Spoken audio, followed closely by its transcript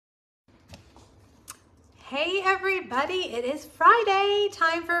Hey everybody, it is Friday,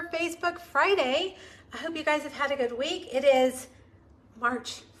 time for Facebook Friday. I hope you guys have had a good week. It is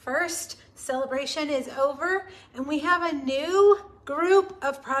March 1st, celebration is over, and we have a new group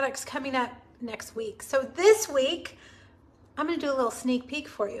of products coming up next week. So this week, I'm gonna do a little sneak peek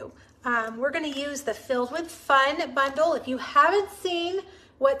for you. We're gonna use the Filled with Fun bundle. If you haven't seen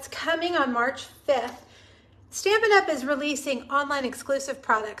what's coming on March 5th, Stampin' Up! Is releasing online exclusive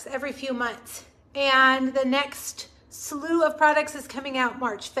products every few months. And the next slew of products is coming out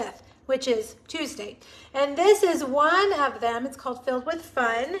March 5th, which is Tuesday. And this is one of them. It's called Filled with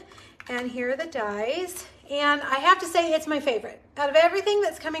Fun. And here are the dies. And I have to say it's my favorite. Out of everything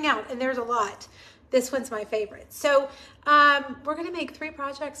that's coming out, and there's a lot, this one's my favorite. So we're gonna make 3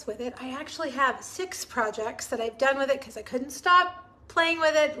 projects with it. I actually have 6 projects that I've done with it because I couldn't stop playing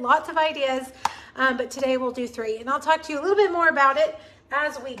with it, lots of ideas. But today we'll do 3. And I'll talk to you a little bit more about it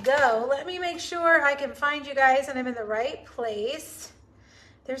as we go. Let me make sure I can find you guys and I'm in the right place.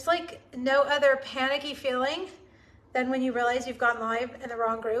 There's like no other panicky feeling than when you realize you've gone live in the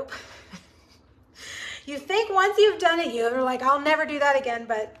wrong group. You think once you've done it, you're like, I'll never do that again,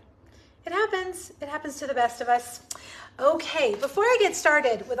 but it happens. It happens to the best of us. Okay, before I get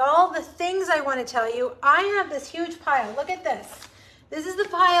started with all the things I want to tell you, I have this huge pile. Look at this. This is the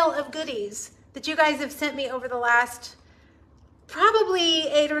pile of goodies that you guys have sent me over the last probably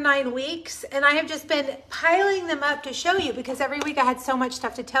 8 or 9 weeks, and I have just been piling them up to show you because every week I had so much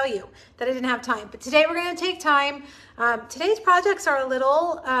stuff to tell you that I didn't have time. But today we're going to take time. Today's projects are a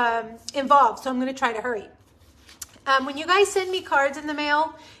little involved, so I'm going to try to hurry. When you guys send me cards in the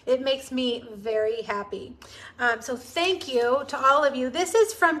mail, it makes me very happy. So thank you to all of you. This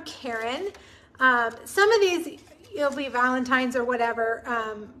is from Karen. Some of these it'll be Valentine's or whatever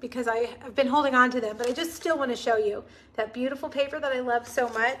because I have been holding on to them, but I just still want to show you that beautiful paper that I love so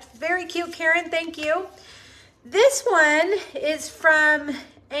much. Very cute, Karen, thank you. This one is from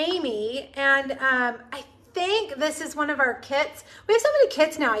Amy, and I think this is one of our kits. We have so many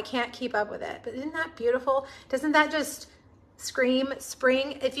kits now, I can't keep up with it, but isn't that beautiful? Doesn't that just scream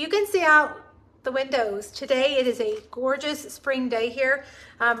spring? If you can see out the windows, today it is a gorgeous spring day here.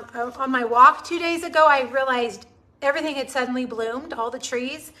 On my walk 2 days ago, I realized everything had suddenly bloomed, all the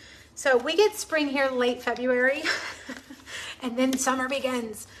trees. So we get spring here late February and then summer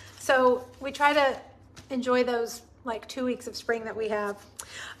begins. So we try to enjoy those like 2 weeks of spring that we have.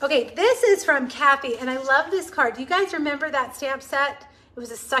 Okay, this is from Kathy, and I love this card. Do you guys remember that stamp set? It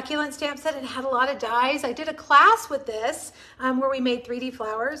was a succulent stamp set and it had a lot of dies. I did a class with this where we made 3D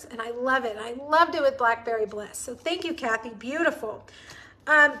flowers, and I love it. I loved it with Blackberry Bliss. So thank you, Kathy, beautiful.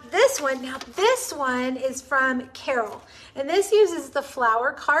 This one is from Carol, and this uses the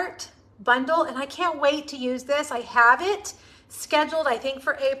flower cart bundle, and I can't wait to use this. I have it scheduled, I think,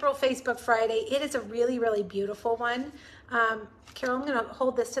 for April Facebook Friday. It is a really, really beautiful one. Carol, I'm gonna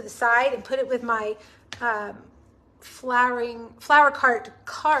hold this to the side and put it with my flower cart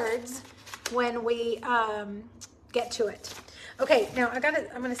cards when we get to it. Okay, now I'm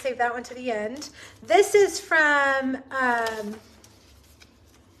gonna save that one to the end. This is from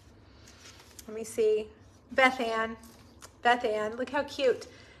let me see, Beth Ann, look how cute.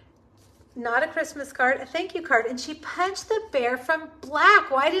 Not a Christmas card, a thank you card, and she punched the bear from black.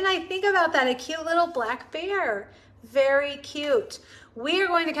 Why didn't I think about that? A cute little black bear, very cute. We are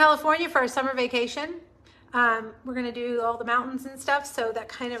going to California for our summer vacation. We're gonna do all the mountains and stuff, so that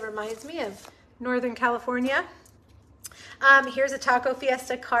kind of reminds me of Northern California. Here's a Taco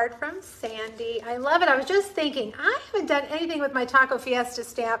Fiesta card from Sandy. I love it. I was just thinking, I haven't done anything with my Taco Fiesta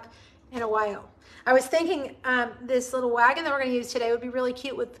stamp in a while. I was thinking this little wagon that we're gonna use today would be really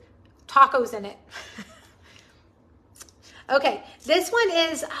cute with tacos in it. Okay, this one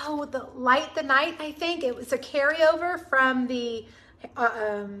is, the Light the Night, I think. It was a carryover from the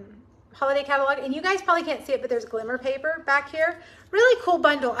holiday catalog, and you guys probably can't see it, but there's glimmer paper back here. Really cool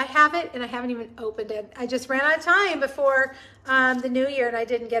bundle. I have it, and I haven't even opened it. I just ran out of time before the new year, and I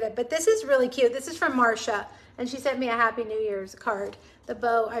didn't get it, but this is really cute. This is from Marcia, and she sent me a Happy New Year's card. The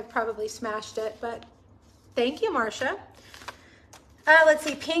bow, I've probably smashed it, but thank you, Marcia. Let's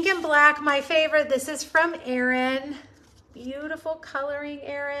see, Pink and Black, my favorite. This is from Erin. Beautiful coloring,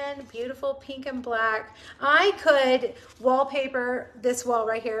 Erin. Beautiful pink and black. I could wallpaper this wall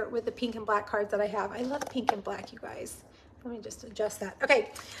right here with the pink and black cards that I have. I love pink and black, you guys. Let me just adjust that.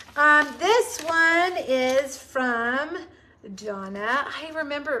 Okay, this one is from Donna. I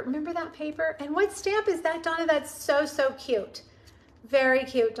remember that paper? And what stamp is that, Donna? That's so, so cute. Very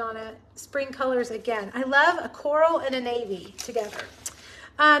cute, Donna. Spring colors again. I love a coral and a navy together.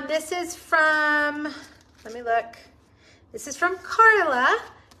 This is from, let me look. This is from Carla,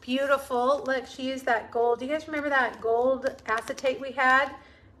 Beautiful. Look, she used that gold. Do you guys remember that gold acetate we had?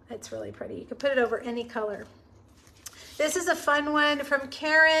 It's really pretty. You can put it over any color. This is a fun one from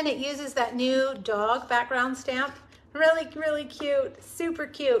Karen. It uses that new dog background stamp. Really, really cute. Super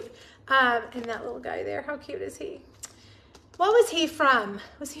cute. And that little guy there, how cute is he? What was he from?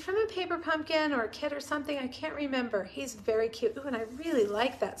 Was he from a Paper Pumpkin or a Kid or something? I can't remember. He's very cute. Ooh, and I really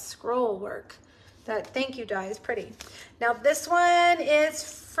like that scroll work. That thank you die is pretty. Now this one is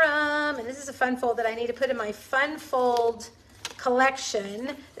from, and this is a fun fold that I need to put in my fun fold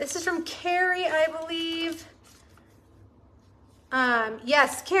collection. This is from Carrie, I believe.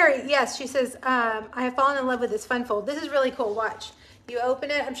 Yes, Carrie, yes, she says, I have fallen in love with this fun fold. This is really cool, watch. You open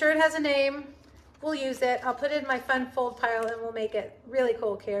it, I'm sure it has a name. We'll use it. I'll put it in my fun fold pile and we'll make it really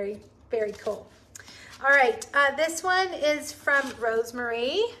cool, Carrie. Very cool. All right, this one is from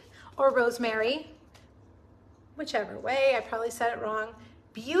Rosemary or Rosemary, whichever way. I probably said it wrong.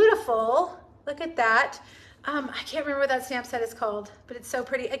 Beautiful. Look at that. I can't remember what that stamp set is called, but it's so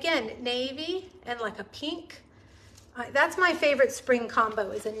pretty. Again, navy and like a pink. That's my favorite spring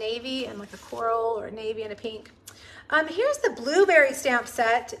combo is a navy and like a coral or a navy and a pink. Here's the blueberry stamp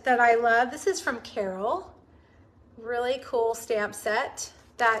set that I love. This is from Carol. Really cool stamp set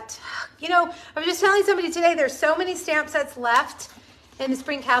that, you know, I was just telling somebody today, there's so many stamp sets left in the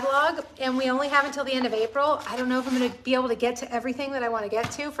spring catalog and we only have until the end of April. I don't know if I'm going to be able to get to everything that I want to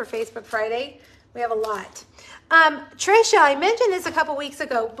get to for Facebook Friday. We have a lot. Trisha, I mentioned this a couple weeks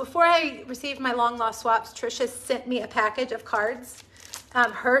ago. Before I received my long lost swaps, Trisha sent me a package of cards,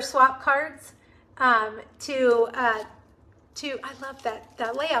 her swap cards, I love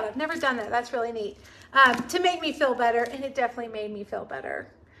that layout. I've never done that. That's really neat. To make me feel better, and it definitely made me feel better.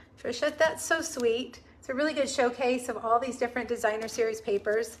 Trisha, that's so sweet. It's a really good showcase of all these different designer series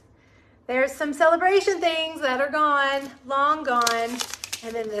papers. There's some celebration things that are gone, long gone,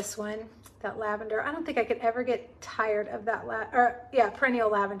 and then this one. That lavender. I don't think I could ever get tired of that,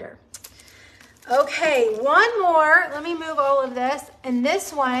 perennial lavender. Okay, one more. Let me move all of this. And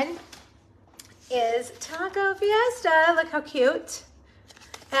this one is Taco Fiesta. Look how cute.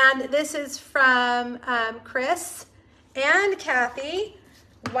 And this is from Chris and Kathy.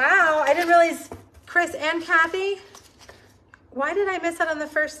 Wow, I didn't realize Chris and Kathy. Why did I miss out on the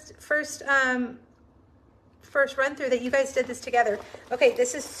first run through that you guys did this together? Okay,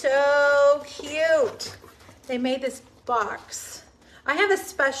 this is so cute. They made this box. I have a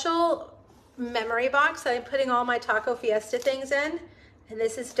special memory box that I'm putting all my Taco Fiesta things in, and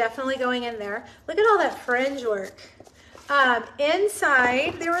this is definitely going in there. Look at all that fringe work.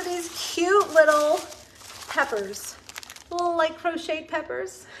 Inside, there were these cute little peppers, little like crocheted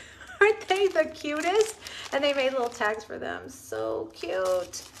peppers. Aren't they the cutest? And they made little tags for them. So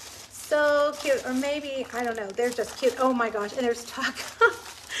cute. So cute. Or maybe, I don't know, they're just cute. Oh my gosh, and there's taco.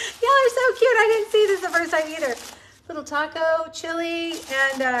 Y'all are so cute. I didn't see this the first time either. Little taco, chili,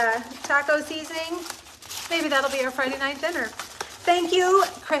 and taco seasoning. Maybe that'll be our Friday night dinner. Thank you,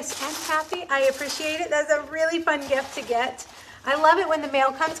 Chris and Kathy. I appreciate it. That's a really fun gift to get. I love it when the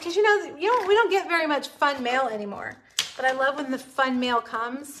mail comes because we don't get very much fun mail anymore. But I love when the fun mail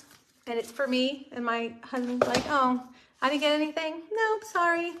comes and it's for me and my husband's like, oh, I didn't get anything? Nope,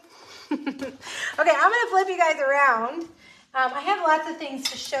 sorry. Okay, I'm gonna flip you guys around. I have lots of things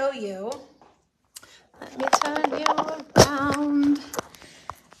to show you. Let me turn you around.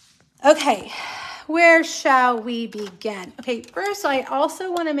 Okay, where shall we begin? Okay, first I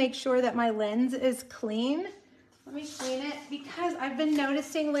also want to make sure that my lens is clean. Let me clean it because I've been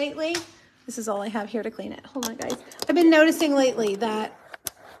noticing lately, this is all I have here to clean it. Hold on, guys. I've been noticing lately that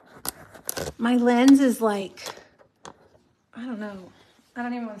my lens is like, I don't know. I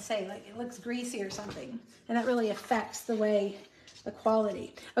don't even want to say, like it looks greasy or something. And that really affects the way, the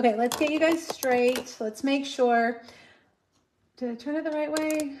quality. Okay, let's get you guys straight. Let's make sure. Did I turn it the right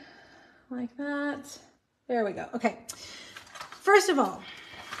way? Like that. There we go. Okay. First of all,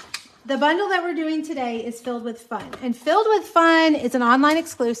 the bundle that we're doing today is Filled with Fun. And Filled with Fun is an online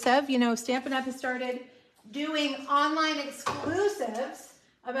exclusive. You know, Stampin' Up! Has started doing online exclusives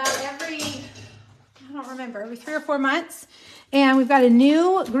about every 3 or 4 months. And we've got a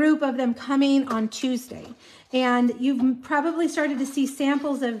new group of them coming on Tuesday. And you've probably started to see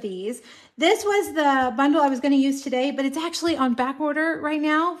samples of these. This was the bundle I was going to use today, but it's actually on back order right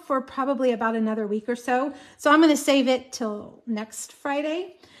now for probably about another week or so. So I'm going to save it till next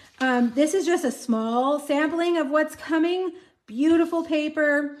Friday. This is just a small sampling of what's coming. Beautiful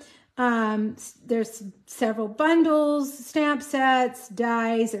paper. There's several bundles, stamp sets,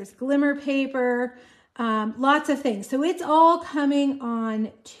 dies, there's glimmer paper, lots of things. So it's all coming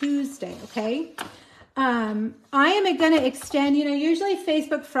on Tuesday, okay? I am going to extend, usually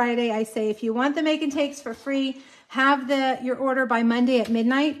Facebook Friday, I say, if you want the make and takes for free, have your order by Monday at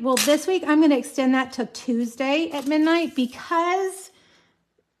midnight. Well, this week I'm going to extend that to Tuesday at midnight because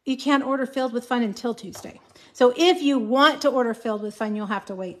you can't order Filled with Fun until Tuesday. So if you want to order Filled with Fun, you'll have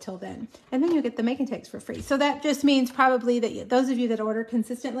to wait till then. And then you'll get the make and takes for free. So that just means probably that those of you that order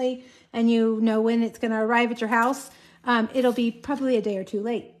consistently and you know when it's going to arrive at your house, it'll be probably a day or two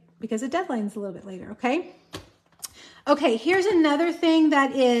late because the deadline's a little bit later, okay? Okay, here's another thing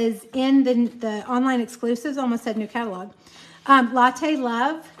that is in the online exclusives, almost said new catalog. Latte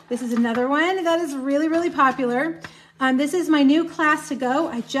Love, this is another one that is really, really popular. This is my new class to go.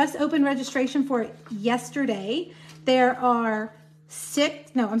 I just opened registration for it yesterday. There are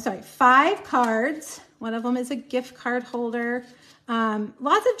 5 cards. One of them is a gift card holder.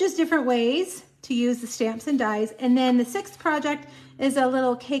 Lots of just different ways to use the stamps and dies. And then the 6th project is a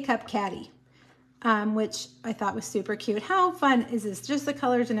little K-Cup caddy, which I thought was super cute. How fun is this? Just the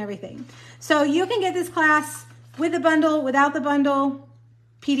colors and everything. So you can get this class with the bundle, without the bundle,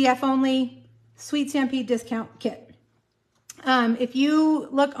 PDF only, Sweet Stampede discount kit. If you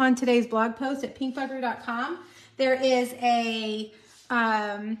look on today's blog post at pinkbuggery.com, there is an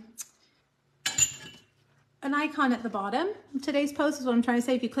icon at the bottom of today's post is what I'm trying to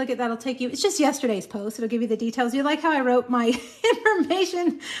say. If you click it, that'll take you, it's just yesterday's post. It'll give you the details. You like how I wrote my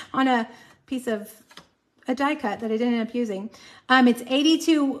information on a piece of a die cut that I didn't end up using. It's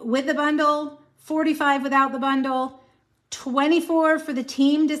 $82 with the bundle, $45 without the bundle, $24 for the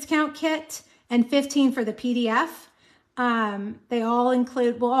team discount kit, and $15 for the PDF. They all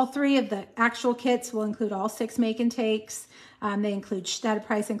include, well, all 3 of the actual kits will include all 6 make and takes. They include, that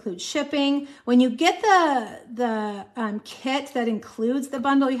price includes shipping. When you get the kit that includes the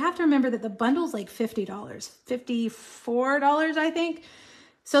bundle, you have to remember that the bundle's like $50, $54, I think.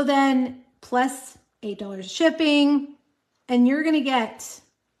 So then plus $8 shipping, and you're going to get,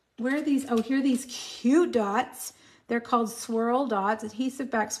 where are these? Oh, here are these cute dots. They're called swirl dots, adhesive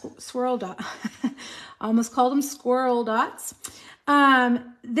back swirl dot. Almost called them squirrel dots.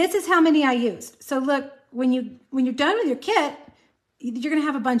 This is how many I used. So look, when you're done with your kit, you're gonna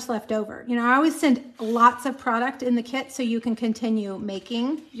have a bunch left over. I always send lots of product in the kit so you can continue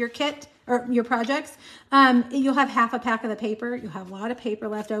making your kit or your projects. You'll have half a pack of the paper. You'll have a lot of paper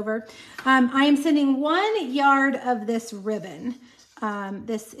left over. I am sending 1 yard of this ribbon.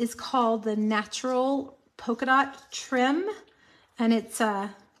 This is called the Natural Polka Dot Trim, and it's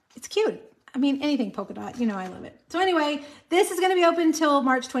cute. I mean, anything polka dot, I love it. So anyway, this is going to be open until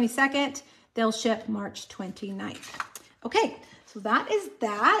March 22nd. They'll ship March 29th. Okay, so that is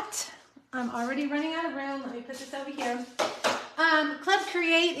that. I'm already running out of room. Let me put this over here. Club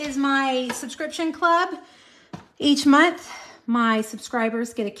Create is my subscription club. Each month, my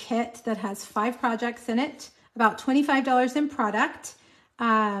subscribers get a kit that has 5 projects in it, about $25 in product,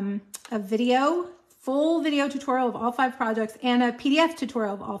 a full video tutorial of all 5 projects, and a PDF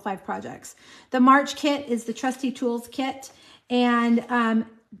tutorial of all 5 projects. The March kit is the Trusty Tools kit, and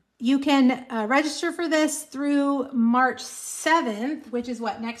you can register for this through March 7th, which is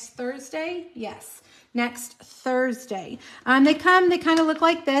what, next Thursday? Yes, next Thursday. They kind of look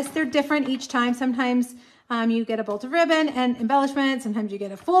like this. They're different each time. Sometimes you get a bolt of ribbon and embellishment. Sometimes you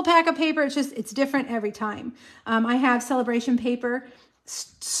get a full pack of paper. It's different every time. I have celebration paper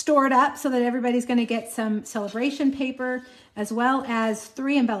stored up so that everybody's going to get some celebration paper as well as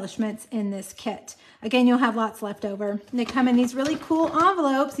 3 embellishments in this kit. Again, you'll have lots left over. They come in these really cool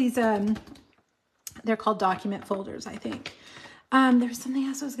envelopes. These they're called document folders, I think. There's something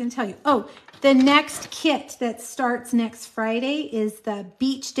else I was going to tell you. Oh, the next kit that starts next Friday is the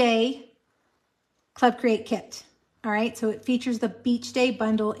Beach Day Club Create kit. All right, so it features the Beach Day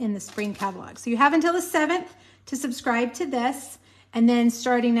bundle in the spring catalog. So you have until the 7th to subscribe to this. And then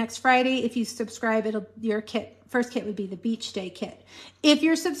starting next Friday, if you subscribe, your first kit would be the Beach Day kit. If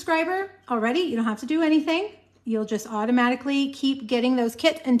you're a subscriber already, you don't have to do anything. You'll just automatically keep getting those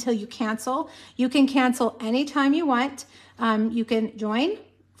kits until you cancel. You can cancel anytime you want. You can join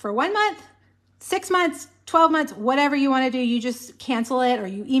for 1 month, 6 months, 12 months, whatever you want to do. You just cancel it, or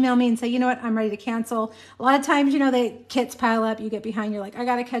you email me and say, you know what, I'm ready to cancel. A lot of times, the kits pile up, you get behind, you're like, I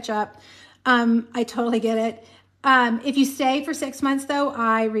got to catch up. I totally get it. If you stay for 6 months though,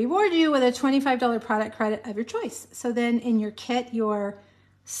 I reward you with a $25 product credit of your choice. So then in your kit, your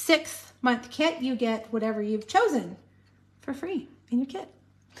 6th month kit, you get whatever you've chosen for free in your kit.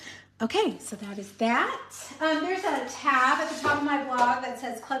 Okay, so that is that. There's a tab at the top of my blog that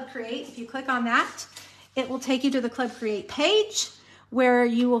says Club Create. If you click on that, it will take you to the Club Create page where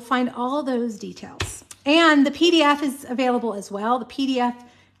you will find all those details. And the PDF is available as well. The PDF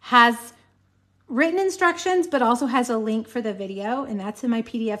has written instructions, but also has a link for the video, and that's in my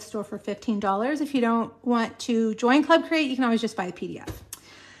PDF store for $15. If you don't want to join Club Create, you can always just buy the PDF.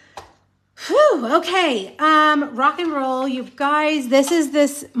 Whew, okay, rock and roll, you guys. This is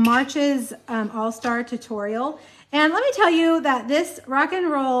this March's All-Star tutorial. And let me tell you that this rock and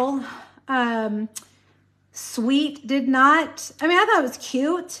roll suite did not, I mean, I thought it was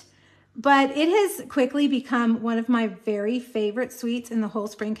cute, but it has quickly become one of my very favorite suites in the whole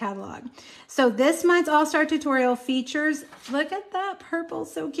spring catalog. So this month's All-Star tutorial features, look at that purple,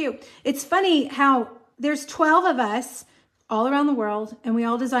 so cute. It's funny how there's 12 of us all around the world, and we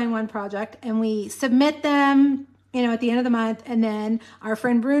all design one project, and we submit them, you know, at the end of the month, and then our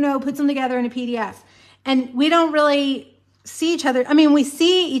friend Bruno puts them together in a PDF. And we don't really see each other. I mean, we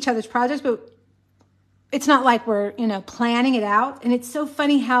see each other's projects, but it's not like we're, you know, planning it out. And it's so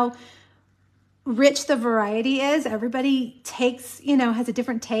funny how rich the variety is. Everybody takes, you know, has a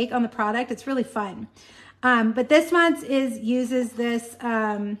different take on the product. It's really fun. But this month uses this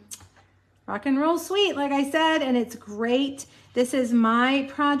rock and roll suite, like I said, and it's great. This is my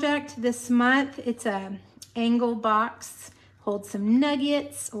project this month. It's a angle box, holds some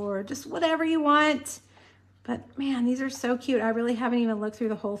nuggets or just whatever you want. But man, these are so cute. I really haven't even looked through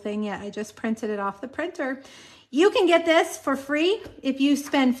the whole thing yet. I just printed it off the printer. You can get this for free if you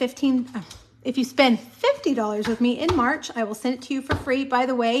spend $50 with me in March. I will send it to you for free. By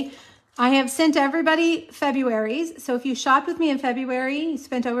the way, I have sent everybody February's. So if you shopped with me in February, you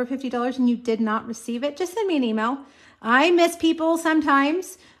spent over $50 and you did not receive it, just send me an email. I miss people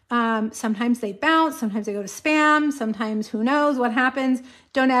sometimes. Sometimes they bounce, sometimes they go to spam, sometimes who knows what happens.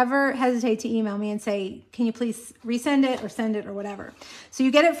 Don't ever hesitate to email me and say, can you please resend it or send it or whatever. So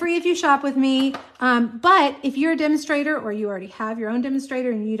you get it free if you shop with me. But if you're a demonstrator or you already have your own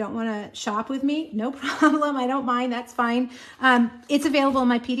demonstrator and you don't want to shop with me, no problem. I don't mind. That's fine. It's available in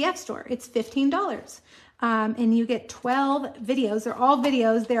my PDF store. It's $15. And you get 12 videos. They're all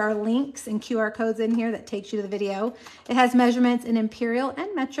videos. There are links and QR codes in here that takes you to the video. It has measurements in imperial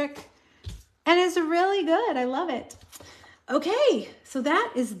and metric, and it's really good. I love it. Okay, so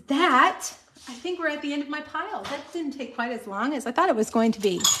that is that. I think we're at the end of my pile. That didn't take quite as long as I thought it was going to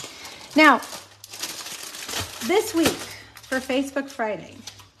be. Now, this week for Facebook Friday,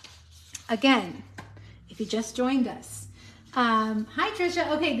 again, if you just joined us. Hi, Trisha.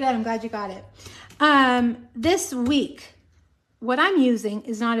 Okay, good. I'm glad you got it. This week, what I'm using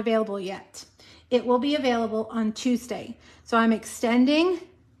is not available yet. It will be available on Tuesday. So I'm extending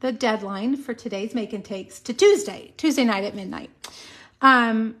the deadline for today's Make and Takes to Tuesday night at midnight.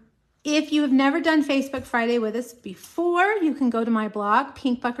 If you have never done Facebook Friday with us before, you can go to my blog,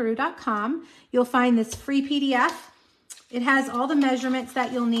 pinkbuckaroo.com. You'll find this free PDF. It has all the measurements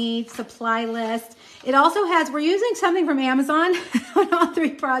that you'll need, supply list. It also has, we're using something from Amazon on all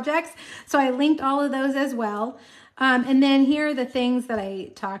 3 projects. So I linked all of those as well. And then here are the things that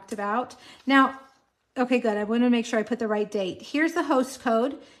I talked about. Now, okay, good. I want to make sure I put the right date. Here's the host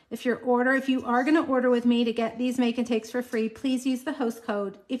code. If you are going to order with me to get these Make and Takes for free, please use the host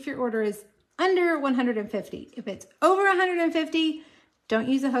code if your order is under 150. If it's over 150, don't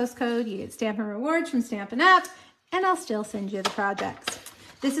use the host code. You get Stampin' Rewards from Stampin' Up, and I'll still send you the projects.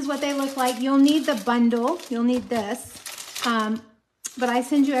 This is what they look like. You'll need the bundle. You'll need this. But I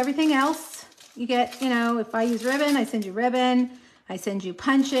send you everything else. You get, you know, if I use ribbon, I send you ribbon. I send you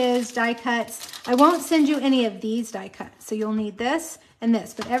punches, die cuts. I won't send you any of these die cuts. So you'll need this and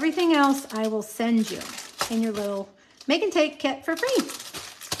this. But everything else I will send you in your little Make and Take kit for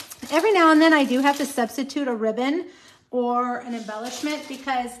free. Every now and then I do have to substitute a ribbon or an embellishment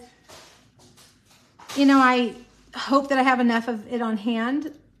because, you know, I hope that I have enough of it on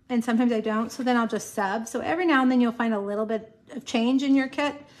hand, and sometimes I don't, so then I'll just sub. So every now and then you'll find a little bit of change in your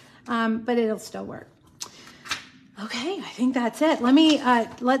kit, but it'll still work. Okay, I think that's it.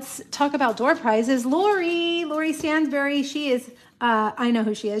 Let's talk about door prizes. Lori Stansberry, she is, I know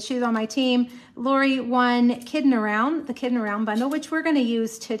who she is. She's on my team. Lori won Kiddin' Around, the Kiddin' Around bundle, which we're going to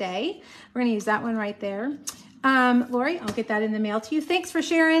use today. We're going to use that one right there. Lori, I'll get that in the mail to you. Thanks for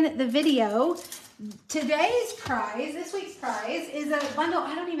sharing the video. Today's prize, this week's prize, is a bundle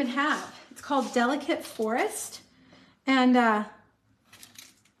I don't even have. It's called Delicate Forest, and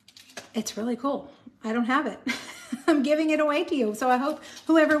it's really cool. I don't have it. I'm giving it away to you, so I hope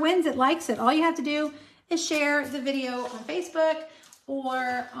whoever wins it likes it. All you have to do is share the video on Facebook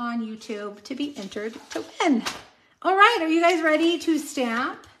or on YouTube to be entered to win. All right, are you guys ready to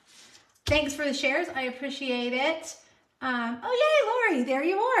stamp? Thanks for the shares. I appreciate it. Oh, yay, Lori, there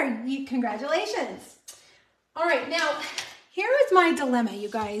you are. Congratulations. All right, now, here is my dilemma, you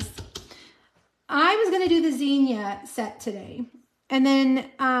guys. I was going to do the Xenia set today, And then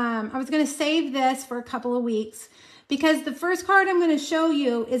I was going to save this for a couple of weeks because the first card I'm going to show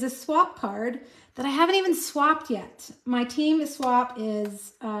you is a swap card that I haven't even swapped yet. My team to swap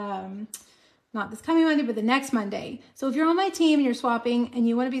is not this coming Monday, but the next Monday. So if you're on my team and you're swapping and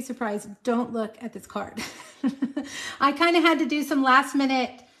you want to be surprised, don't look at this card. I kind of had to do some last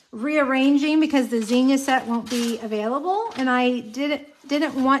minute rearranging because the Xenia set won't be available. And I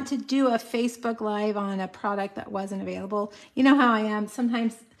didn't want to do a Facebook Live on a product that wasn't available. You know how I am.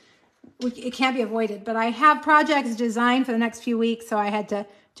 Sometimes it can't be avoided, but I have projects designed for the next few weeks. So I had to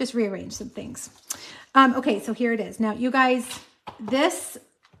just rearrange some things. Okay, so here it is. Now, you guys, this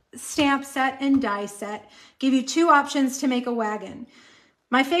stamp set and die set give you two options to make a wagon.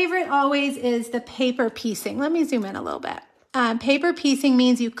 My favorite always is the paper piecing. Let me zoom in a little bit. Paper piecing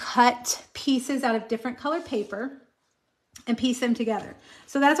means you cut pieces out of different colored paper and piece them together.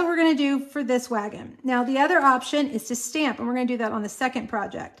 So that's what we're going to do for this wagon. Now, the other option is to stamp, and we're going to do that on the second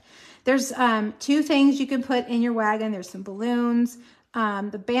project. There's two things you can put in your wagon. There's some balloons.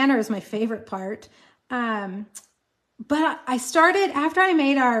 The banner is my favorite part. But I started, after I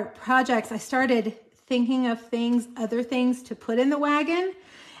made our projects, I started thinking of other things to put in the wagon.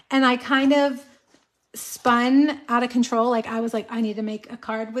 And I kind of spun out of control. Like I was like, I need to make a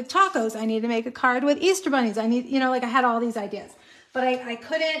card with tacos. I need to make a card with Easter bunnies. I need, like I had all these ideas. But I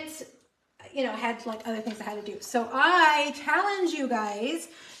couldn't, I had like other things I had to do. So I challenge you guys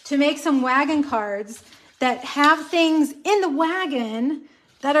to make some wagon cards that have things in the wagon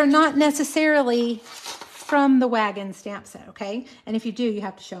that are not necessarily from the wagon stamp set, okay? And if you do, you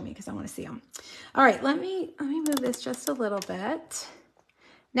have to show me because I want to see them. All right, let me move this just a little bit.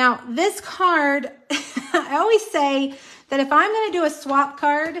 Now, this card, I always say that if I'm going to do a swap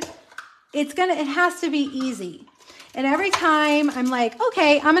card, it has to be easy. And every time I'm like,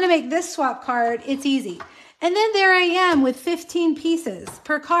 okay, I'm going to make this swap card, it's easy. And then there I am with 15 pieces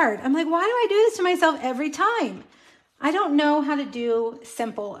per card. I'm like, why do I do this to myself every time? I don't know how to do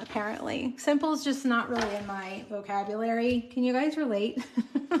simple, apparently. Simple is just not really in my vocabulary. Can you guys relate?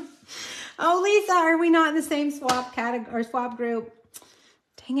 Oh, Lisa, are we not in the same swap category or swap group?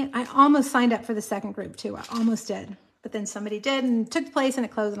 Dang it, I almost signed up for the second group too. I almost did. But then somebody did and took place and it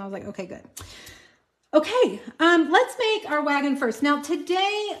closed and I was like, okay, good. Okay, let's make our wagon first. Now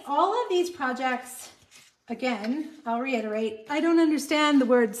today, all of these projects, again, I'll reiterate, I don't understand the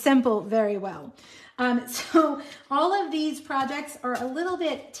word simple very well. So all of these projects are a little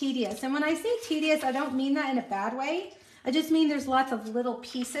bit tedious. And when I say tedious, I don't mean that in a bad way. I just mean there's lots of little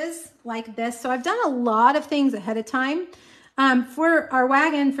pieces like this. So I've done a lot of things ahead of time. For our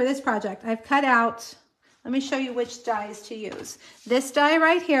wagon for this project, I've cut out, let me show you which dies to use. This die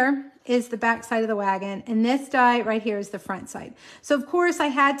right here is the back side of the wagon. And this die right here is the front side. So of course I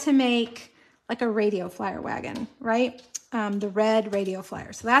had to make like a radio flyer wagon, right? The red radio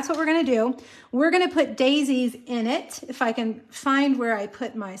flyer. So that's what we're going to do. We're going to put daisies in it. If I can find where I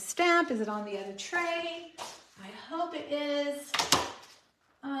put my stamp. Is it on the other tray? I hope it is.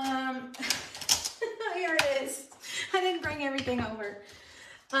 Here it is. I didn't bring everything over.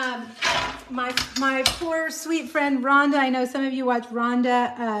 My poor sweet friend Rhonda, I know some of you watch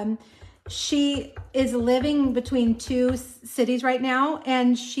Rhonda. She is living between two cities right now,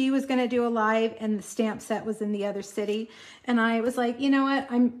 and she was going to do a live and the stamp set was in the other city. And I was like, you know what?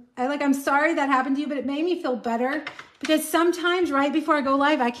 I'm sorry that happened to you, but it made me feel better because sometimes right before I go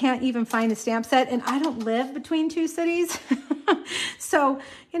live, I can't even find a stamp set and I don't live between two cities. So,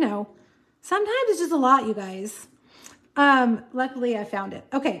 sometimes it's just a lot, you guys. Luckily I found it.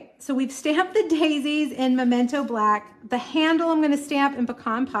 Okay, so we've stamped the daisies in Memento Black. The handle I'm going to stamp in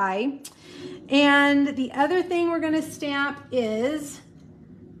Pecan Pie. And the other thing we're going to stamp is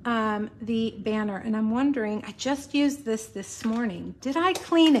the banner. And I'm wondering, I just used this morning. Did I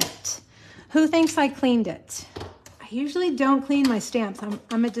clean it? Who thinks I cleaned it? I usually don't clean my stamps.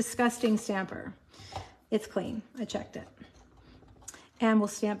 I'm a disgusting stamper. It's clean. I checked it. And we'll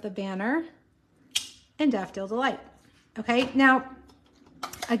stamp the banner in Daffodil Delight. Okay, now,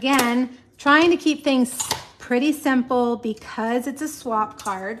 again, trying to keep things pretty simple because it's a swap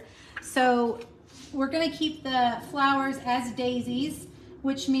card. So we're going to keep the flowers as daisies,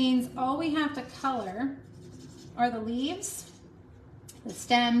 which means all we have to color are the leaves, the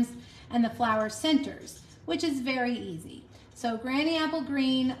stems, and the flower centers, which is very easy. So Granny Apple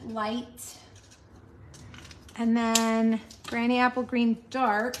Green light, and then Granny Apple Green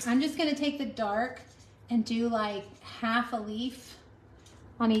dark. I'm just going to take the dark and do like half a leaf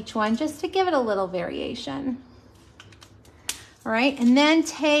on each one just to give it a little variation. All right, and then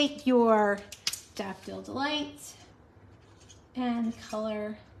take your Daffodil Delight and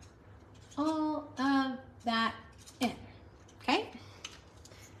color all of that in, okay?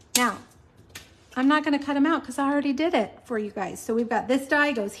 Now, I'm not going to cut them out because I already did it for you guys. So we've got this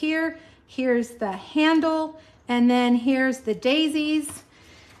die goes here. Here's the handle. And then here's the daisies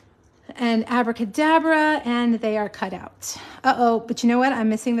and abracadabra, and they are cut out. Uh-oh, but you know what? I'm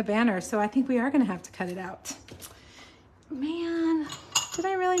missing the banner, so I think we are going to have to cut it out. Man, did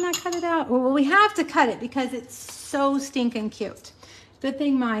I really not cut it out? Well, we have to cut it because it's so stinking cute. Good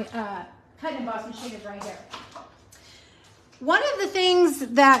thing my cut and emboss machine is right here. One of the things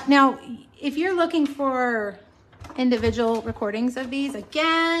that, now, if you're looking for individual recordings of these,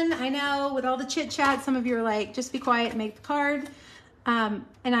 again, I know with all the chit chat, some of you are like, just be quiet and make the card.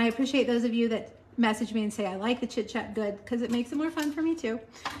 And I appreciate those of you that message me and say, I like the chit chat, good, because it makes it more fun for me too.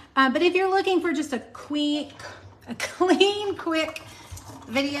 But if you're looking for just a clean, quick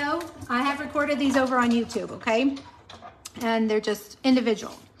video, I have recorded these over on YouTube, okay? And they're just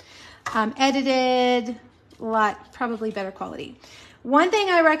individual, edited, a lot, probably better quality. One thing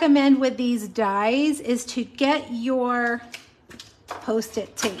I recommend with these dies is to get your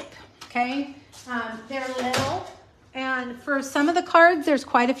Post-it tape, okay? They're little, and for some of the cards, there's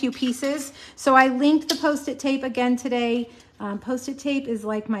quite a few pieces. So I linked the Post-it tape again today. Post-it tape is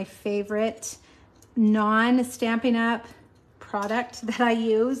like my favorite non-Stampin' Up! Product that I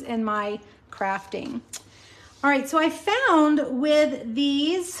use in my crafting. All right, so I found with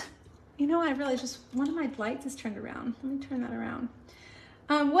these, you know, I realized just one of my lights is turned around. Let me turn that around.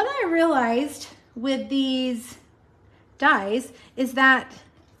 What I realized with these dies is that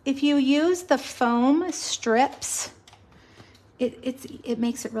if you use the foam strips, it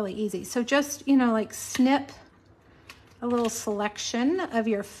makes it really easy. So just, you know, like snip a little selection of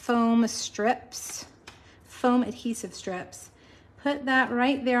your foam strips, foam adhesive strips. Put that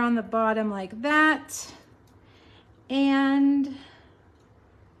right there on the bottom like that, and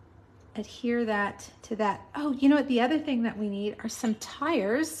adhere that to that. Oh, you know what? The other thing that we need are some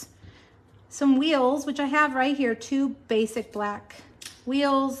tires, some wheels, which I have right here, 2 basic black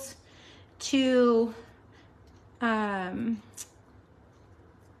wheels, 2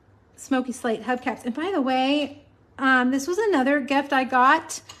 smoky slate hubcaps. And by the way, this was another gift I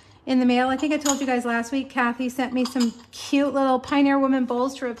got in the mail. I think I told you guys last week, Kathy sent me some cute little Pioneer Woman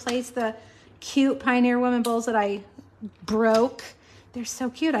bowls to replace the cute Pioneer Woman bowls that I broke. They're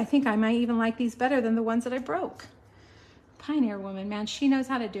so cute. I think I might even like these better than the ones that I broke. Pioneer Woman, man, she knows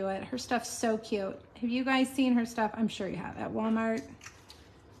how to do it. Her stuff's so cute. Have you guys seen her stuff? I'm sure you have at Walmart.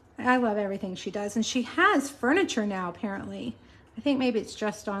 I love everything she does. And she has furniture now, apparently. I think maybe it's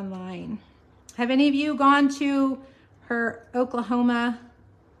just online. Have any of you gone to her Oklahoma?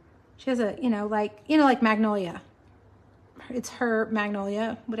 She has a, like Magnolia. It's her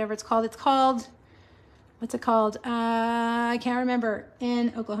Magnolia, whatever it's called. It's called, what's it called? I can't remember,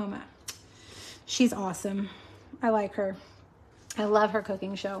 in Oklahoma. She's awesome. I like her. I love her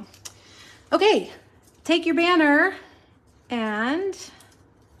cooking show. Okay, take your banner and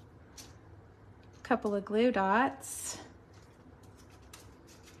a couple of glue dots.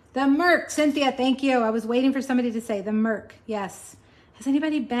 The Merc, Cynthia, thank you. I was waiting for somebody to say the Merc, yes. Has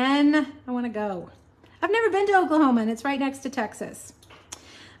anybody been? I wanna go. I've never been to Oklahoma and it's right next to Texas.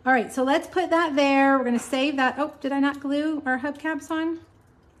 All right, so let's put that there. We're gonna save that. Oh, did I not glue our hubcaps on?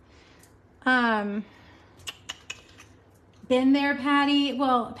 Been there, Patty?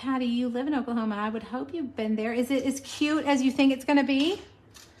 Well, Patty, you live in Oklahoma. I would hope you've been there. Is it as cute as you think it's gonna be?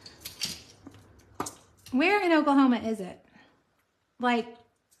 Where in Oklahoma is it? Like,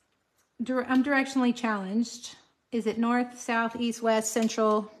 I'm directionally challenged. Is it north, south, east, west,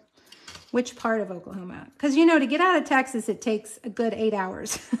 central? Which part of Oklahoma? Because, you know, to get out of Texas, it takes a good 8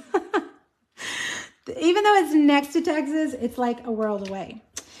 hours. Even though it's next to Texas, it's like a world away.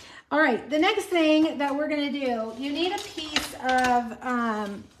 All right, the next thing that we're gonna do, you need a piece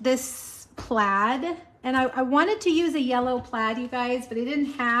of this plaid. And I wanted to use a yellow plaid, you guys, but I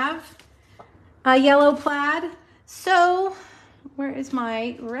didn't have a yellow plaid. So, where is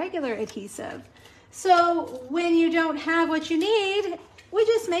my regular adhesive? So, when you don't have what you need, we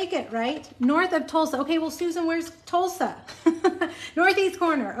just make it, right? North of Tulsa. Okay, well, Susan, where's Tulsa? Northeast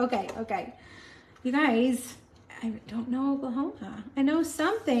corner. Okay. You guys, I don't know Oklahoma. I know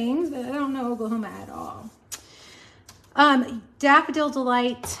some things, but I don't know Oklahoma at all. Daffodil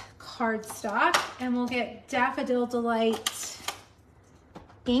Delight cardstock, and we'll get Daffodil Delight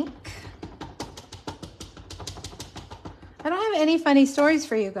ink. I don't have any funny stories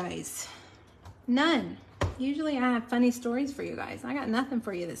for you guys. None. Usually I have funny stories for you guys. I got nothing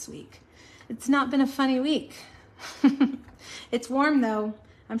for you this week. It's not been a funny week. It's warm though.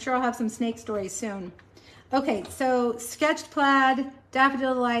 I'm sure I'll have some snake stories soon. Okay, so sketched plaid,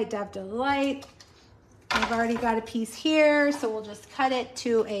 Daffodil Delight, Daffodil Delight. I've already got a piece here, so we'll just cut it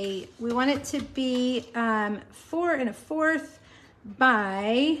to we want it to be 4 1/4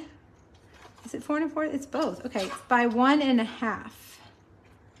 by, is it 4 1/4? It's both. Okay, by 1 1/2.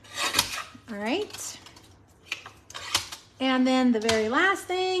 All right. And then the very last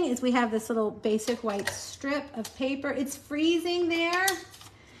thing is we have this little basic white strip of paper. It's freezing there.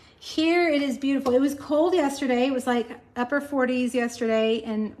 Here it is beautiful. It was cold yesterday. It was like upper 40s yesterday,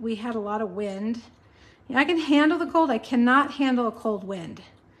 and we had a lot of wind. You know, I can handle the cold. I cannot handle a cold wind.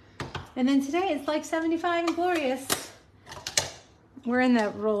 And then today it's like 75 and glorious. We're in the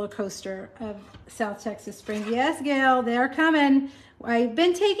roller coaster of South Texas spring. Yes, Gail, they're coming. I've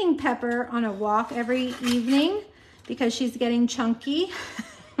been taking Pepper on a walk every evening because she's getting chunky.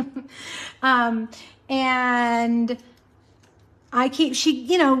 And she's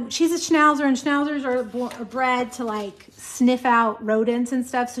a Schnauzer, and Schnauzers are bred to like sniff out rodents and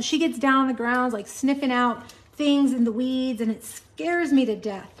stuff. So she gets down on the ground, like sniffing out things in the weeds, and it scares me to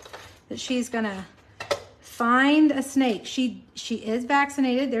death that she's gonna find a snake. She is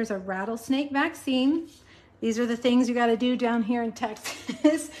vaccinated. There's a rattlesnake vaccine. These are the things you gotta do down here in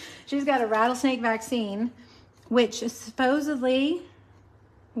Texas. She's got a rattlesnake vaccine, which supposedly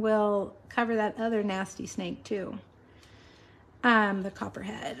will cover that other nasty snake too. The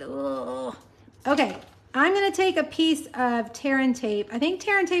copperhead. Ugh. Okay, I'm gonna take a piece of tear and tape. I think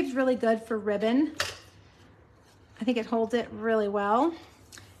tear and tape is really good for ribbon. I think it holds it really well.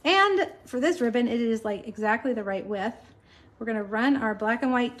 And for this ribbon, it is like exactly the right width. We're gonna run our black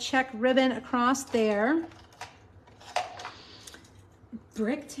and white check ribbon across there.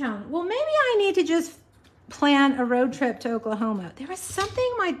 Bricktown. Well, maybe I need to just plan a road trip to Oklahoma. There was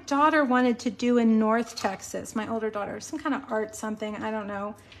something my daughter wanted to do in North Texas, my older daughter, some kind of art something, I don't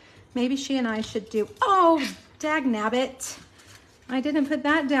know. Maybe she and I should do, oh, dagnabbit. I didn't put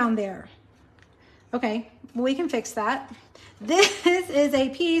that down there. Okay, well, we can fix that. This is a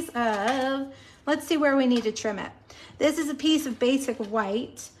piece of, let's see where we need to trim it. This is a piece of basic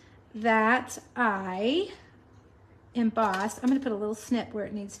white that I embossed. I'm gonna put a little snip where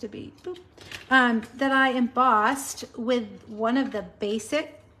it needs to be. Boop. That I embossed with one of the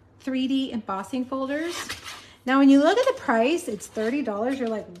basic 3D embossing folders. Now, when you look at the price, it's $30. You're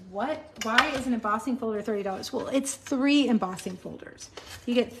like, what? Why is an embossing folder $30? Well, it's 3 embossing folders.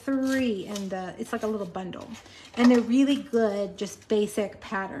 You get 3, and it's like a little bundle. And they're really good, just basic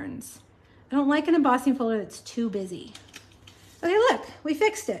patterns. I don't like an embossing folder that's too busy. Okay, look, we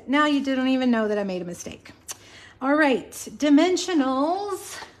fixed it. Now you didn't even know that I made a mistake. All right,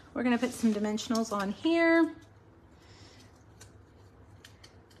 dimensionals. We're gonna put some dimensionals on here.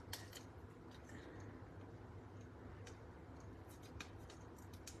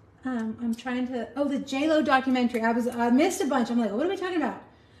 I'm trying to, oh, the J-Lo documentary. I missed a bunch. I'm like, what are we talking about?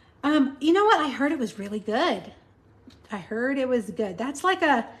 You know what? I heard it was really good. I heard it was good. That's like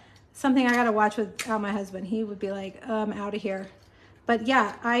something I gotta watch with my husband. He would be like, out of here. But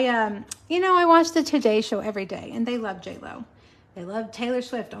yeah, I watch the Today Show every day, and they love J-Lo. They love Taylor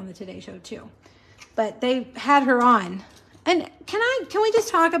Swift on the Today Show too. But they had her on. And can we just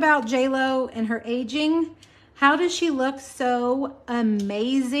talk about J-Lo and her aging? How does she look so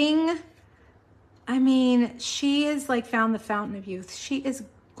amazing? I mean, she is like found the fountain of youth. She is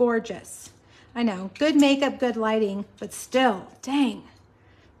gorgeous. I know, good makeup, good lighting, but still, dang.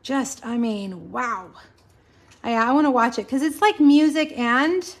 Just, I mean, wow. I want to watch it because it's like music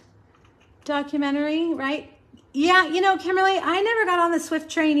and documentary, right? Yeah, you know, Kimberly, I never got on the Swift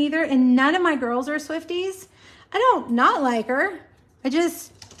train either, and none of my girls are Swifties. I don't not like her. I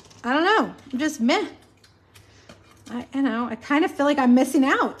don't know. I'm just meh. I kind of feel like I'm missing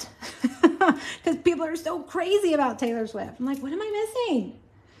out because people are so crazy about Taylor Swift. I'm like, what am I missing?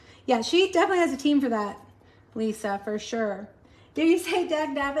 Yeah, she definitely has a team for that, Lisa, for sure. Did you say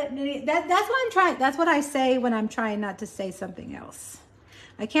dag dabbit? That's what I'm trying. That's what I say when I'm trying not to say something else.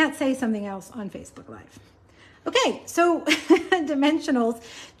 I can't say something else on Facebook Live. Okay, so dimensionals,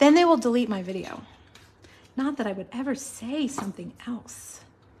 then they will delete my video. Not that I would ever say something else.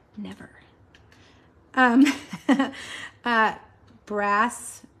 Never.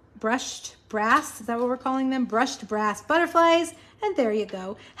 Brushed brass, is that what we're calling them? Brushed brass butterflies, and there you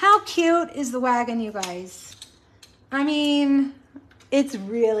go. How cute is the wagon, you guys? I mean, it's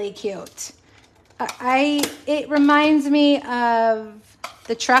really cute. It reminds me of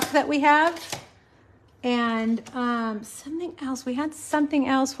the truck that we have, and something else. We had something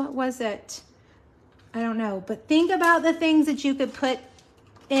else. What was it? I don't know, but think about the things that you could put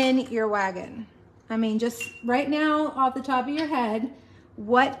in your wagon. I mean, just right now off the top of your head,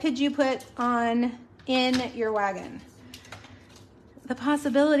 what could you put in your wagon? The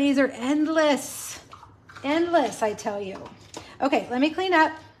possibilities are endless. endless, I tell you. Okay, let me clean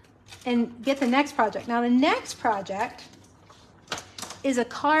up and get the next project. Now the next project is a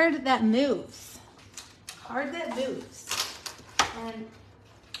card that moves. Card that moves. And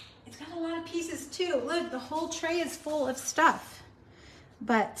it's got a lot of pieces too. Look, the whole tray is full of stuff.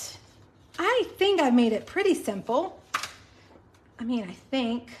 But I think I've made it pretty simple. I mean, I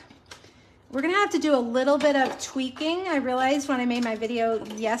think. We're gonna have to do a little bit of tweaking. I realized when I made my video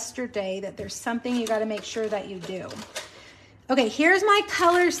yesterday that there's something you gotta make sure that you do. Okay, here's my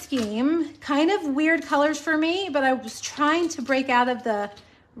color scheme. Kind of weird colors for me, but I was trying to break out of the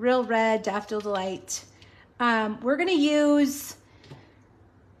Real Red, Daffodil Delight. We're gonna use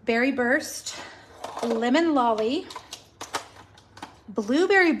Berry Burst, Lemon Lolly,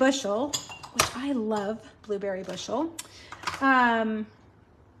 Blueberry Bushel, which I love Blueberry Bushel,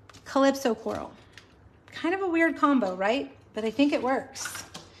 Calypso Coral. Kind of a weird combo, right? But I think it works.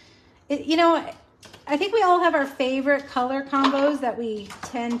 You know, I think we all have our favorite color combos that we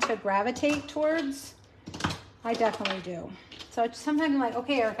tend to gravitate towards. I definitely do. So sometimes I'm like,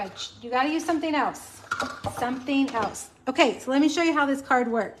 okay, Erica, you got to use something else. Something else. Okay, so let me show you how this card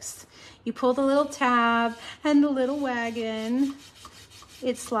works. You pull the little tab and the little wagon.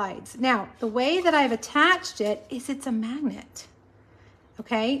 It slides. Now, the way that I've attached it is it's a magnet.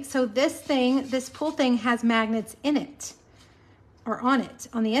 Okay, so this pull thing has magnets in it. Or on it,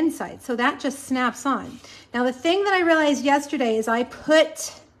 on the inside. So that just snaps on. Now the thing that I realized yesterday is I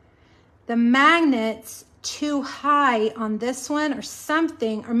put the magnets too high on this one or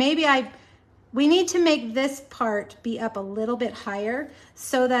something, or maybe we need to make this part be up a little bit higher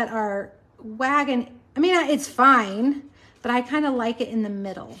so that our wagon, I mean, it's fine, but I kind of like it in the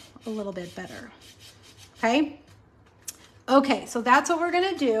middle a little bit better. Okay? Okay, so that's what we're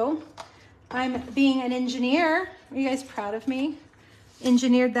gonna do. I'm being an engineer. Are you guys proud of me?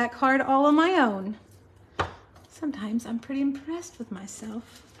 Engineered that card all on my own. Sometimes I'm pretty impressed with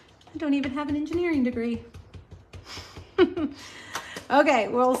myself. I don't even have an engineering degree. Okay,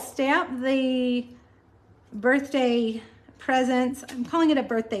 we'll stamp the birthday presents. I'm calling it a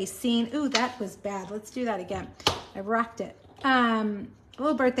birthday scene. Ooh, that was bad. Let's do that again. I rocked it. A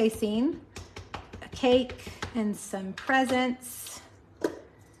little birthday scene, a cake, and some presents.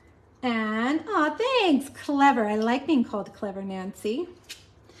 And, oh, thanks, clever. I like being called clever, Nancy.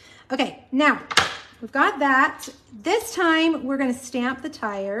 Okay, now we've got that. This time we're gonna stamp the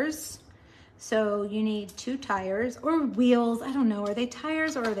tires. So you need 2 tires or wheels. I don't know, are they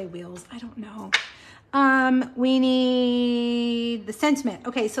tires or are they wheels? I don't know. We need the sentiment.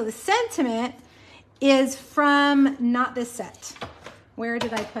 Okay, so the sentiment is from not this set. Where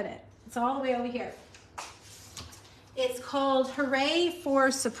did I put it? It's all the way over here. It's called Hooray for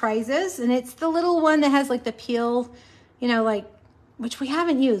Surprises, and it's the little one that has like the peel, you know, like, which we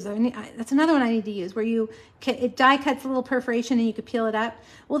haven't used. That's another one I need to use, where it die cuts a little perforation and you could peel it up.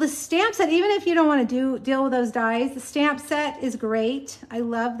 Well, the stamp set, even if you don't want to deal with those dies, the stamp set is great. I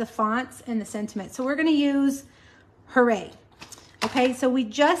love the fonts and the sentiment. So we're going to use Hooray. Okay, so we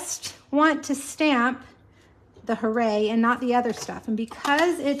just want to stamp the Hooray and not the other stuff. And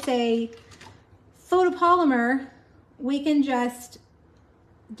because it's a photopolymer, we can just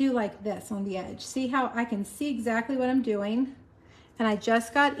do like this on the edge. See how I can see exactly what I'm doing? And I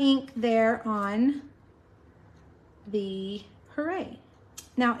just got ink there on the Hooray.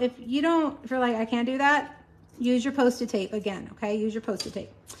 Now, if you're like, I can't do that, use your Post-it tape again, okay? Use your Post-it tape.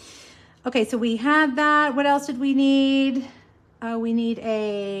 Okay, so we had that. What else did we need? We need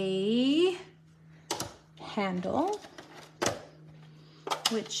a handle,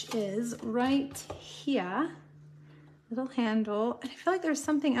 which is right here. Little handle. And I feel like there's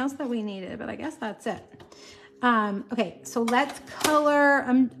something else that we needed, but I guess that's it. Okay, so let's color.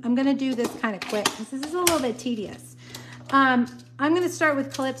 I'm gonna do this kind of quick because this is a little bit tedious. I'm gonna start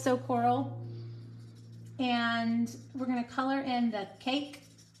with Calypso Coral, and we're gonna color in the cake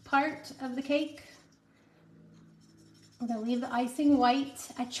part of the cake. We're gonna leave the icing white.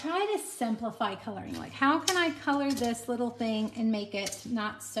 I try to simplify coloring. Like, how can I color this little thing and make it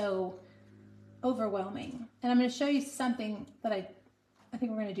not so overwhelming? And I'm gonna show you something that I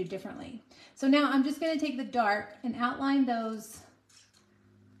think we're gonna do differently. So now I'm just gonna take the dark and outline those,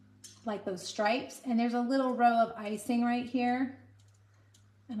 like those stripes. And there's a little row of icing right here.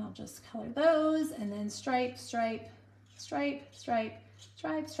 And I'll just color those, and then stripe, stripe, stripe, stripe,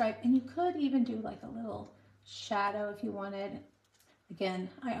 stripe, stripe. And you could even do like a little shadow if you wanted. Again,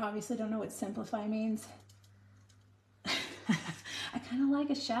 I obviously don't know what simplify means. I kind of like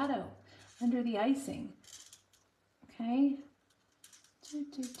a shadow under the icing. Okay.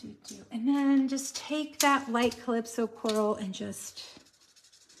 And then just take that light Calypso Coral and just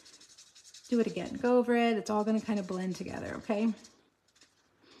do it again. Go over it. It's all going to kind of blend together, okay?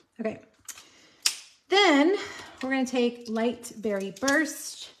 Okay. Then we're going to take Light Berry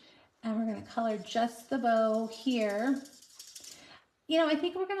Burst, and we're going to color just the bow here. You know, I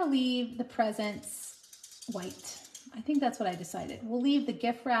think we're going to leave the presents white. I think that's what I decided. We'll leave the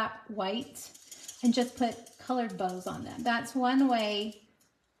gift wrap white and just put colored bows on them. That's one way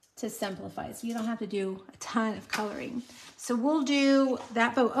to simplify, so you don't have to do a ton of coloring. So we'll do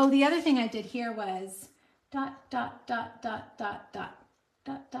that bow. Oh, the other thing I did here was dot, dot, dot, dot, dot, dot,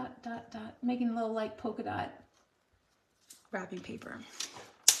 dot, dot, dot, dot, making a little like polka dot wrapping paper.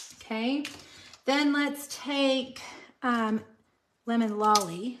 Okay, then let's take Lemon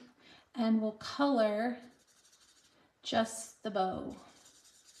Lolly and we'll color just the bow.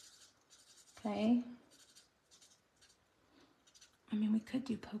 Okay. I mean, we could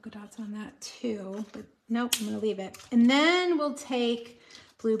do polka dots on that too, but nope, I'm gonna leave it. And then we'll take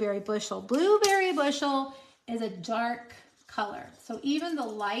Blueberry Bushel. Blueberry Bushel is a dark color. So even the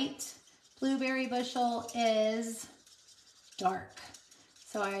light Blueberry Bushel is dark.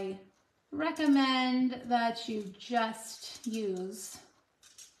 So I recommend that you just use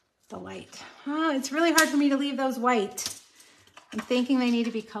the light. Oh, it's really hard for me to leave those white. I'm thinking they need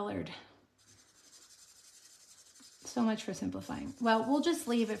to be colored. So much for simplifying. Well, we'll just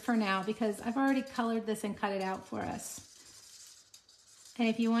leave it for now because I've already colored this and cut it out for us. And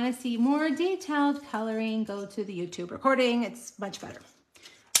if you want to see more detailed coloring, go to the YouTube recording. It's much better.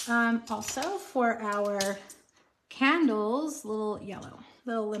 Also for our candles, little yellow,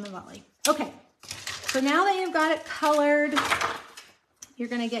 little Lemon Lolly. Okay, so now that you've got it colored, you're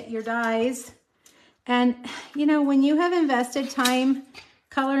going to get your dies. And you know, when you have invested time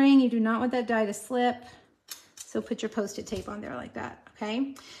coloring, you do not want that die to slip. So put your Post-it tape on there like that,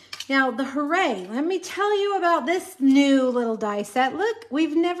 okay? Now the Hooray, let me tell you about this new little die set. Look,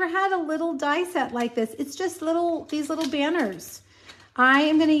 we've never had a little die set like this. It's just these little banners. I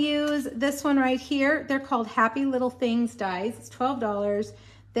am gonna use this one right here. They're called Happy Little Things dies. It's $12.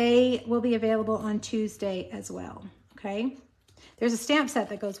 They will be available on Tuesday as well, okay? There's a stamp set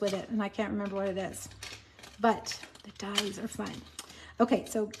that goes with it, and I can't remember what it is, but the dies are fun. Okay,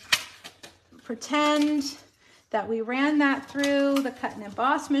 so pretend that we ran that through the cut and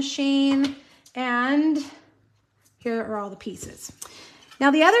emboss machine, and here are all the pieces.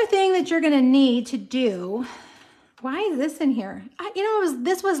 Now the other thing that you're gonna need to do, why is this in here?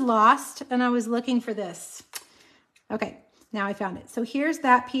 This was lost and I was looking for this. Okay, now I found it. So here's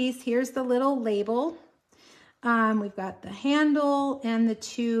that piece, here's the little label. We've got the handle and the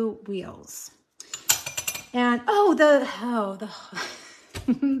two wheels. And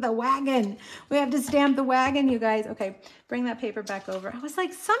the wagon. We have to stamp the wagon, you guys. Okay, bring that paper back over. I was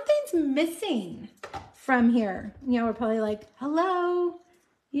like, something's missing from here. You know, we're probably like, hello,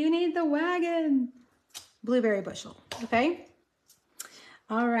 you need the wagon. Blueberry Bushel, okay?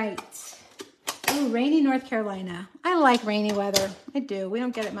 All right. Ooh, rainy North Carolina. I like rainy weather. I do. We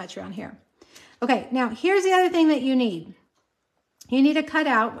don't get it much around here. Okay, now here's the other thing that you need. You need to cut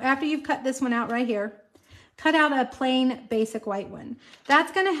out, after you've cut this one out right here, cut out a plain basic white one.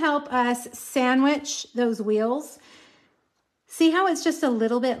 That's gonna help us sandwich those wheels. See how it's just a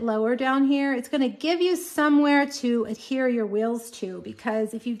little bit lower down here? It's gonna give you somewhere to adhere your wheels to,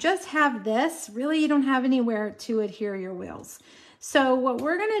 because if you just have this, really you don't have anywhere to adhere your wheels. So what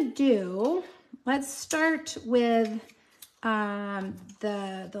we're gonna do, let's start with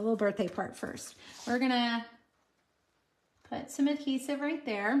the little birthday part first. We're gonna put some adhesive right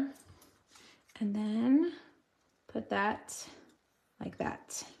there, and then put that like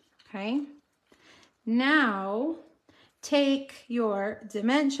that, okay? Now, take your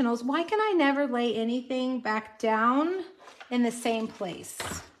dimensionals. Why can I never lay anything back down in the same place?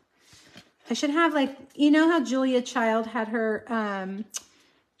 I should have, like, you know how Julia Child had her,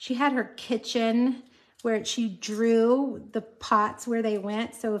 she had her kitchen where she drew the pots where they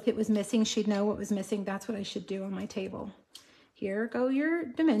went. So if it was missing, she'd know what was missing. That's what I should do on my table. Here go your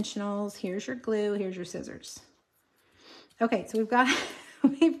dimensionals. Here's your glue. Here's your scissors. Okay, so we've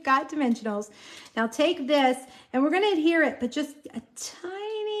got dimensionals. Now take this, and we're going to adhere it, but just a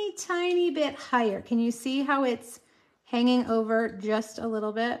tiny, tiny bit higher. Can you see how it's hanging over just a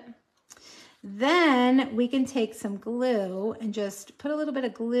little bit? Then we can take some glue and just put a little bit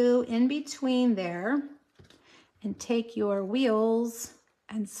of glue in between there, and take your wheels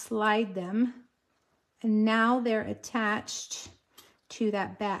and slide them. And now they're attached to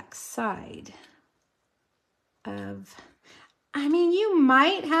that back side of, I mean, you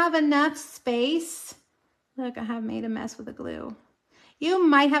might have enough space. Look, I have made a mess with the glue. You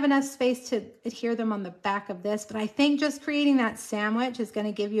might have enough space to adhere them on the back of this, but I think just creating that sandwich is going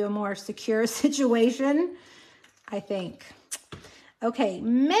to give you a more secure situation, I think. Okay,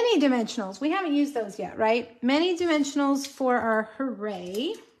 many dimensionals. We haven't used those yet, right? Many dimensionals for our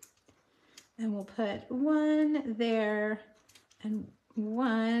hooray. And we'll put one there and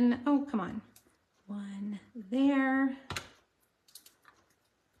one, oh, come on. One there.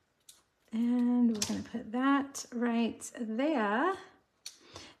 And we're going to put that right there.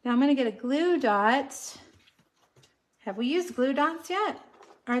 Now I'm going to get a glue dot. Have we used glue dots yet?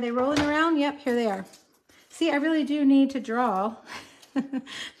 Are they rolling around? Yep, here they are. See, I really do need to draw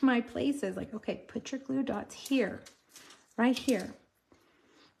my places. Like, okay, put your glue dots here, right here.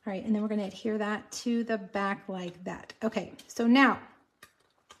 All right, and then we're going to adhere that to the back like that. Okay, so now,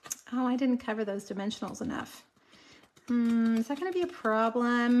 oh, I didn't cover those dimensionals enough. Is that going to be a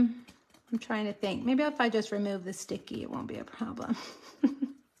problem? I'm trying to think. Maybe if I just remove the sticky, it won't be a problem.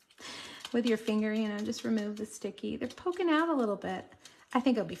 With your finger, you know, just remove the sticky. They're poking out a little bit. I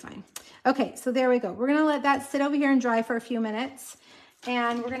think it'll be fine. Okay, so there we go. We're gonna let that sit over here and dry for a few minutes.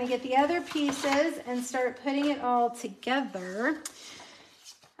 And we're gonna get the other pieces and start putting it all together.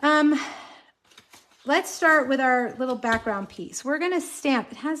 Let's start with our little background piece. We're gonna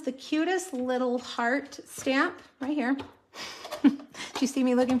stamp. It has the cutest little heart stamp right here. Did you see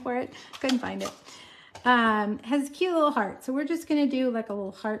me looking for it? Couldn't find it. Has a cute little heart. So we're just gonna do like a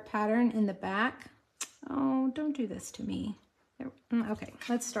little heart pattern in the back. Oh, don't do this to me. Okay,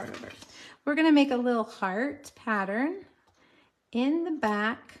 let's start over. We're gonna make a little heart pattern in the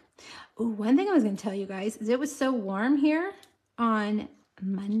back. Oh, one thing I was gonna tell you guys is it was so warm here on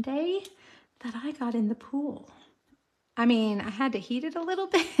Monday that I got in the pool. I mean, I had to heat it a little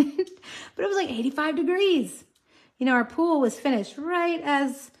bit, but it was like 85 degrees. You know, our pool was finished right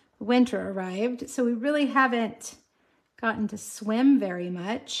as winter arrived, so we really haven't gotten to swim very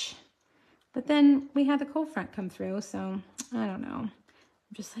much. But then we had the cold front come through, so I don't know. I'm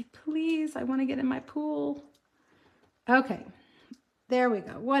just like, please, I want to get in my pool. Okay, there we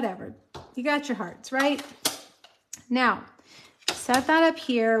go, whatever. You got your hearts, right? Now, set that up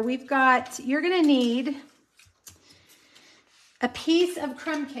here. We've got, you're gonna need a piece of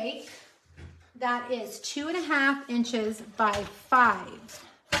crumb cake that is 2.5 inches by 5.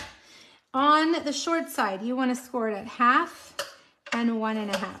 On the short side, you want to score it at 1/2 and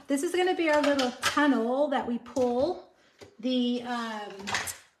 1.5. This is going to be our little tunnel that we pull the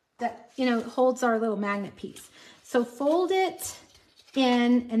that holds our little magnet piece. So fold it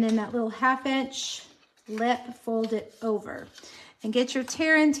in, and then that little 1/2 inch lip, fold it over, and get your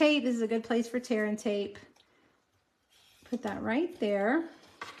tear and tape. This is a good place for tear and tape. Put that right there.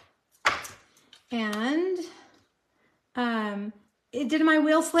 And did my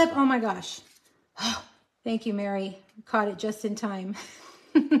wheel slip? Oh my gosh. Oh, thank you, Mary. Caught it just in time.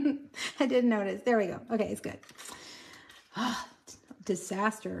 I didn't notice. There we go. Okay, it's good. Oh,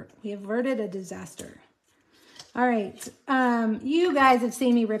 disaster. We averted a disaster. All right. You guys have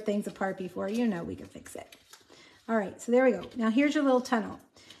seen me rip things apart before. You know we can fix it. All right, so there we go. Now here's your little tunnel.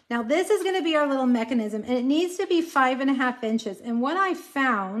 Now this is going to be our little mechanism, and it needs to be 5.5 inches. And what I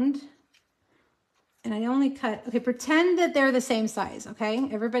found... and I only cut, okay, pretend that they're the same size, okay?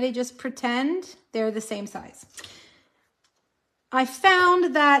 Everybody just pretend they're the same size. I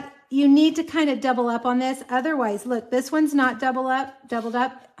found that you need to kind of double up on this. Otherwise, look, this one's not doubled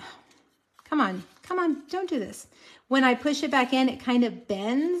up. Come on, don't do this. When I push it back in, it kind of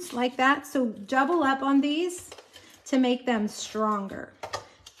bends like that. So double up on these to make them stronger.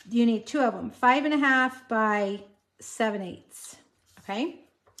 You need 2 of them, 5.5 by 7/8, okay?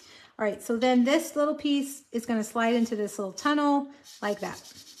 All right, so then this little piece is going to slide into this little tunnel like that,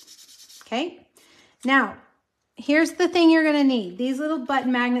 okay? Now, here's the thing you're going to need. These little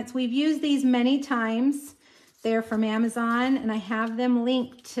button magnets, we've used these many times. They're from Amazon, and I have them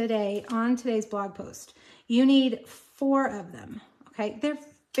linked today on today's blog post. You need 4 of them, okay? They're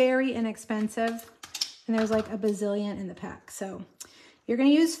very inexpensive, and there's like a bazillion in the pack. So you're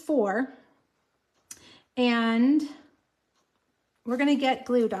going to use 4, and... we're going to get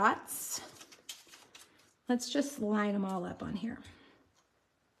glue dots. Let's just line them all up on here.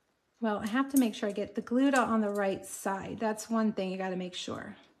 Well, I have to make sure I get the glue dot on the right side. That's one thing you got to make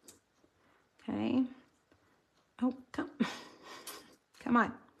sure. Okay. Oh, come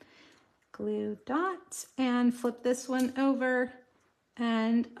on. Glue dot, and flip this one over.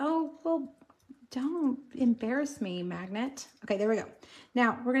 And, oh, well, don't embarrass me, magnet. Okay, there we go.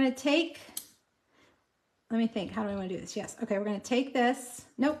 Now, we're going to take... let me think. How do I want to do this? Yes. Okay, we're going to take this.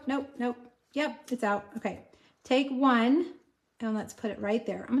 Nope. Yep, it's out. Okay. Take one, and let's put it right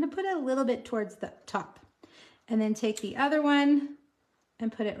there. I'm going to put it a little bit towards the top. And then take the other one,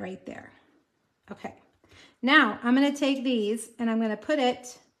 and put it right there. Okay. Now I'm going to take these and I'm going to put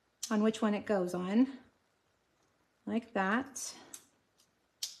it on which one it goes on, like that.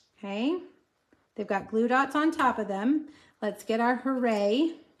 Okay. They've got glue dots on top of them. Let's get our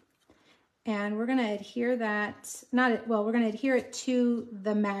hooray. And we're going to adhere that, we're going to adhere it to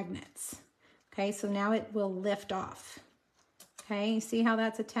the magnets. Okay, so now it will lift off. Okay, you see how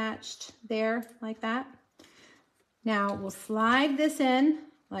that's attached there like that? Now we'll slide this in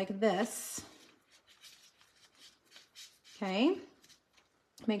like this. Okay,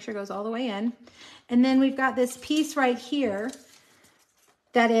 make sure it goes all the way in. And then we've got this piece right here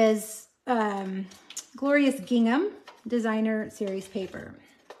that is Glorious Gingham Designer Series paper.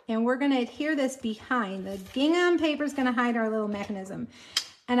 And we're going to adhere this behind. The gingham paper is going to hide our little mechanism.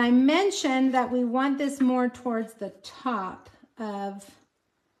 And I mentioned that we want this more towards the top of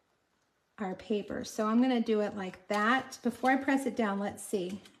our paper. So I'm going to do it like that. Before I press it down, let's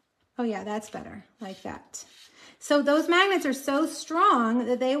see. Oh yeah, that's better, like that. So those magnets are so strong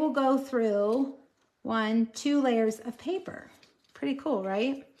that they will go through 2 layers of paper. Pretty cool,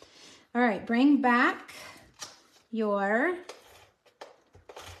 right? All right, bring back your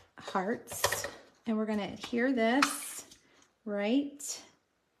hearts, and we're going to adhere this right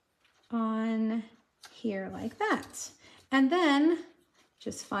on here like that. And then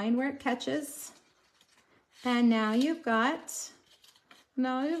just find where it catches. And now you've got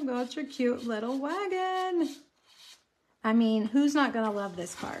your cute little wagon. I mean, who's not going to love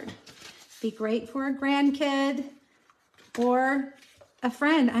this card? Be great for a grandkid or a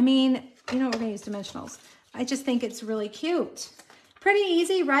friend. I mean, you know, we're going to use dimensionals. I just think it's really cute. Pretty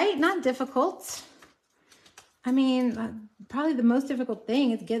easy, right? Not difficult. I mean, probably the most difficult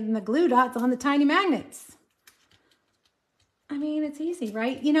thing is getting the glue dots on the tiny magnets. I mean, it's easy,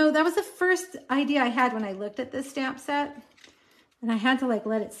 right? You know, that was the first idea I had when I looked at this stamp set. And I had to like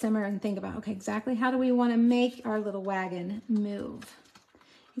let it simmer and think about, okay, exactly how do we want to make our little wagon move?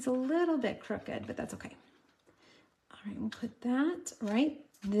 He's a little bit crooked, but that's okay. All right, we'll put that right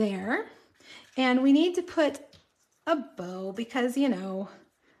there. And we need to put a bow because, you know,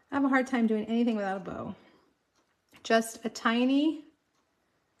 I have a hard time doing anything without a bow. Just a tiny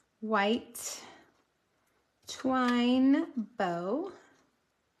white twine bow.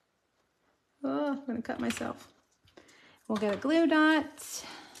 Oh, I'm going to cut myself. We'll get a glue dot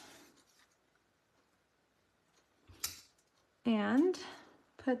and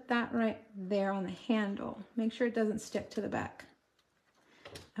put that right there on the handle. Make sure it doesn't stick to the back.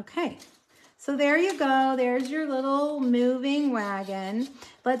 Okay, so there you go. There's your little moving wagon.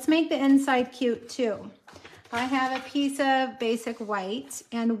 Let's make the inside cute too. I have a piece of basic white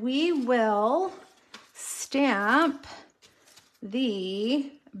and we will stamp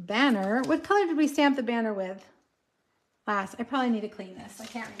the banner. What color did we stamp the banner with last? I probably need to clean this. I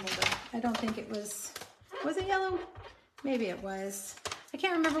can't remember. I don't think it was it yellow? Maybe it was. I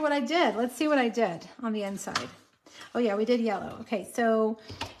can't remember what I did. Let's see what I did on the inside. Oh yeah, we did yellow. Okay, so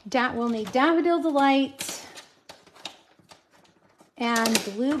we'll need Daffodil Delight and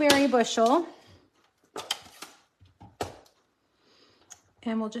Blueberry Bushel.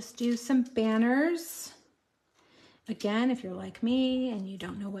 And we'll just do some banners. Again, if you're like me and you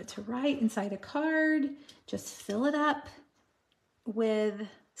don't know what to write inside a card, just fill it up with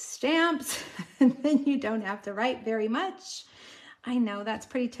stamps and then you don't have to write very much. I know, that's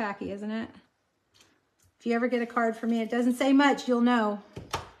pretty tacky, isn't it? If you ever get a card from me, it doesn't say much, you'll know.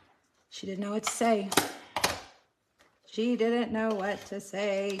 She didn't know what to say. She didn't know what to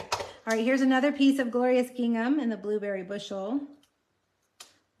say. All right, here's another piece of Glorious Gingham in the Blueberry Bushel.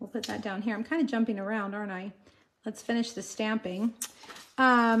 We'll put that down here. I'm kind of jumping around, aren't I? Let's finish the stamping.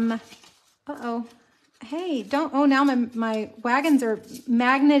 Uh-oh. Hey, now my wagons are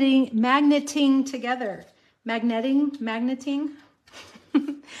magneting together. Magneting.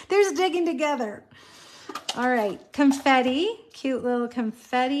 They're sticking together. All right, confetti, cute little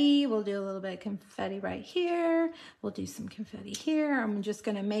confetti. We'll do a little bit of confetti right here. We'll do some confetti here. I'm just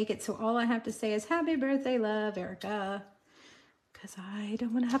gonna make it so all I have to say is happy birthday, love, Erica. Because I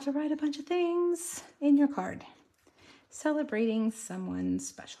don't want to have to write a bunch of things in your card. Celebrating someone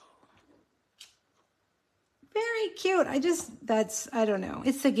special. Very cute. I don't know.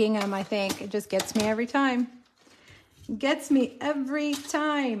 It's the gingham, I think. It just gets me every time. Gets me every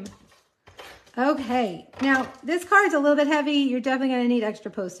time. Okay. Now, this card's a little bit heavy. You're definitely going to need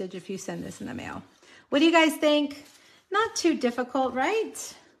extra postage if you send this in the mail. What do you guys think? Not too difficult,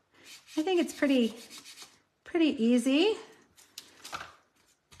 right? I think it's pretty easy.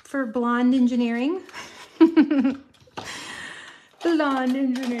 For blonde engineering. Blonde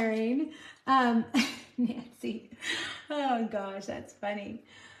engineering. Nancy. Oh gosh, that's funny.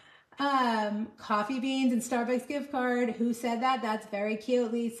 Coffee beans and Starbucks gift card. Who said that? That's very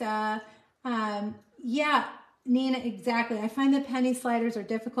cute, Lisa. Yeah, Nina, exactly. I find the penny sliders are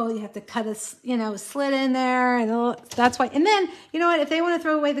difficult. You have to cut a, slit in there, and that's why. And then, you know what? If they want to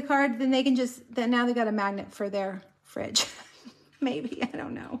throw away the card, then they can now they got a magnet for their fridge. Maybe, I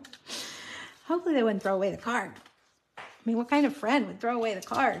don't know. Hopefully they wouldn't throw away the card. I mean, what kind of friend would throw away the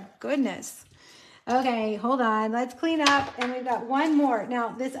card? Goodness. Okay, hold on. Let's clean up. And we've got one more. Now,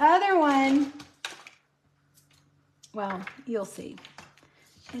 this other one, well, you'll see.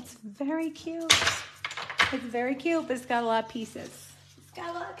 It's very cute. It's very cute, but it's got a lot of pieces. It's got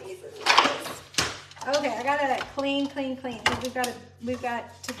a lot of pieces. Okay, I gotta clean. We've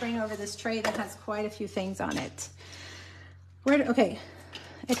got to bring over this tray that has quite a few things on it. Okay.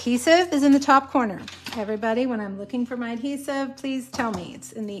 Adhesive is in the top corner. Everybody, when I'm looking for my adhesive, please tell me.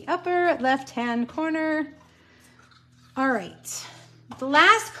 It's in the upper left-hand corner. All right. The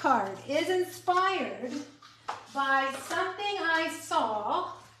last card is inspired by something I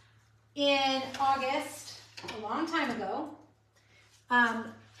saw in August, a long time ago.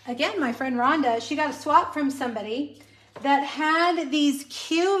 Again, my friend Rhonda, she got a swap from somebody that had these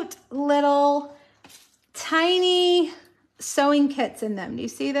cute little tiny sewing kits in them. Do you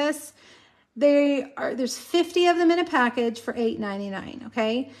see this? There's 50 of them in a package for $8.99,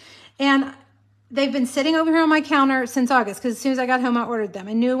 okay? And they've been sitting over here on my counter since August, because as soon as I got home, I ordered them.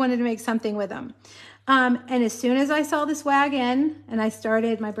 I knew I wanted to make something with them. And as soon as I saw this wagon and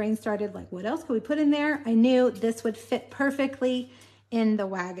my brain started like, what else could we put in there? I knew this would fit perfectly in the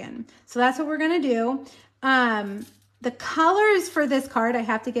wagon. So that's what we're gonna do. The colors for this card, I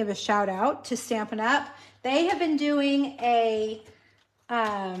have to give a shout out to Stampin' Up. They have been doing a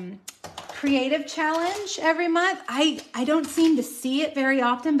creative challenge every month. I don't seem to see it very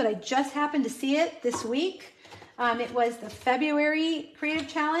often, but I just happened to see it this week. It was the February creative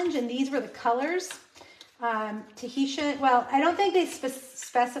challenge, and these were the colors. Tahitian, well, I don't think they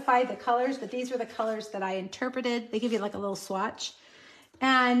specified the colors, but these were the colors that I interpreted. They give you like a little swatch.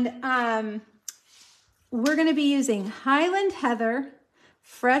 And we're gonna be using Highland Heather,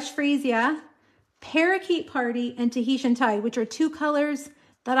 Fresh Freesia, Parakeet Party, and Tahitian Tide, which are two colors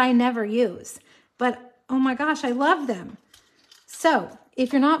that I never use. But oh my gosh, I love them. So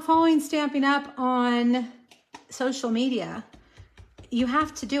if you're not following Stampin' Up on social media, you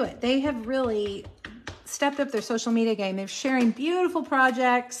have to do it. They have really stepped up their social media game. They're sharing beautiful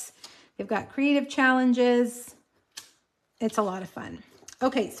projects. They've got creative challenges. It's a lot of fun.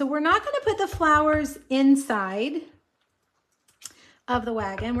 Okay, so we're not going to put the flowers inside of the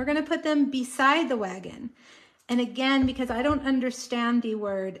wagon. We're going to put them beside the wagon. And again, because I don't understand the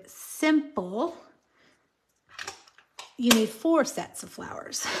word simple, you need 4 sets of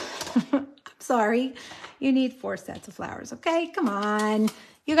flowers. I'm sorry, you need 4 sets of flowers. Okay, come on.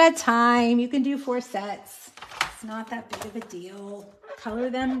 You got time. You can do 4 sets. It's not that big of a deal. Color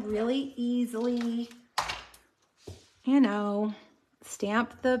them really easily. You know,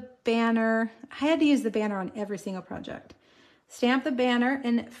 stamp the banner. I had to use the banner on every single project. Stamp the banner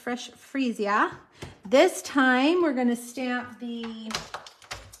in Fresh Freesia. This time we're going to stamp the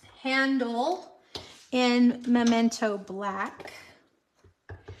handle in Memento Black.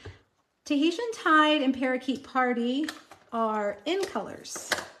 Tahitian Tide and Parakeet Party are in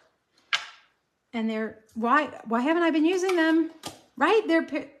colors. And they're, why haven't I been using them? Right?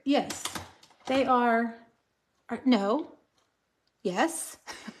 Yes, they are, no, yes,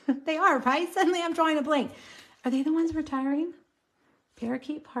 they are, right? Suddenly I'm drawing a blank. Are they the ones retiring?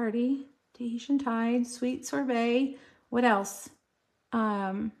 Parakeet Party, Tahitian Tide, Sweet Sorbet. What else?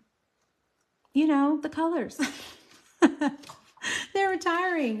 You know, the colors. They're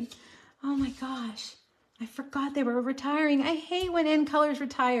retiring. Oh my gosh. I forgot they were retiring. I hate when in colors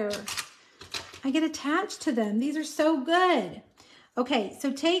retire. I get attached to them. These are so good. Okay,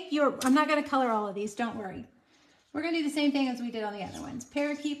 so I'm not going to color all of these. Don't worry. We're going to do the same thing as we did on the other ones.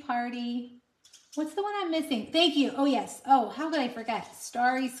 Parakeet Party. What's the one I'm missing? Thank you. Oh, yes. Oh, how could I forget?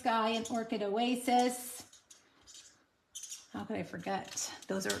 Starry Sky and Orchid Oasis. How could I forget?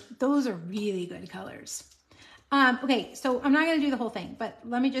 Those are really good colors. Okay, so I'm not going to do the whole thing, but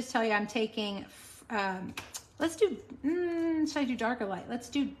let me just tell you, I'm taking, let's do, should I do dark or light? Let's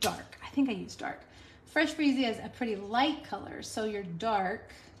do dark. I think I use dark. Fresh Freesia is a pretty light color, so your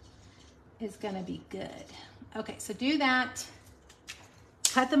dark is going to be good. Okay, so do that.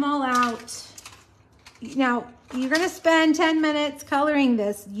 Cut them all out. Now, you're going to spend 10 minutes coloring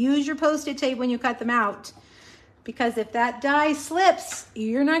this. Use your Post-it tape when you cut them out, because if that die slips,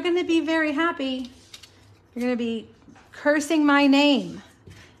 you're not going to be very happy. You're going to be cursing my name.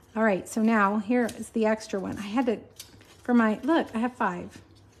 All right, so now here is the extra one. I had to for my, look, I have 5.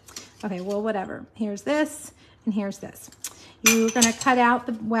 Okay, well, whatever. Here's this and here's this. You're gonna cut out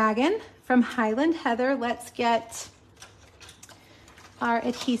the wagon from Highland Heather. Let's get our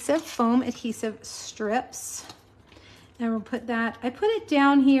adhesive, foam adhesive strips. And we'll put that, I put it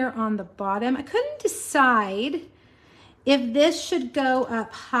down here on the bottom. I couldn't decide if this should go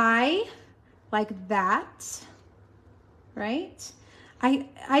up high like that, right?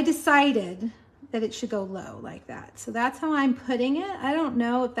 I decided that it should go low like that. So that's how I'm putting it. I don't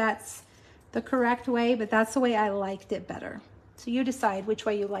know if that's the correct way, but that's the way I liked it better. So you decide which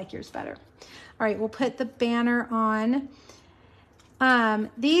way you like yours better. All right, we'll put the banner on.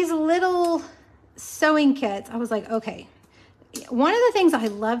 These little sewing kits, I was like, okay. One of the things I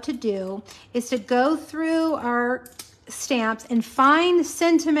love to do is to go through our stamps and find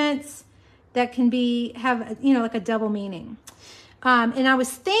sentiments that can have, you know, like a double meaning. And I was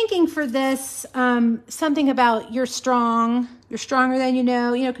thinking for this, something about you're strong, you're stronger than you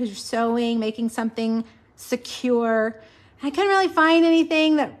know, because you're sewing, making something secure. I couldn't really find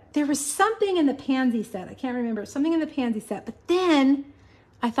anything there was something in the pansy set. I can't remember, something in the pansy set. But then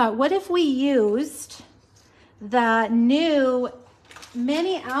I thought, what if we used the new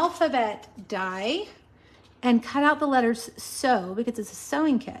mini alphabet die and cut out the letters sew, because it's a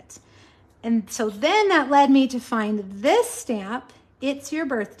sewing kit. And so then that led me to find this stamp. It's your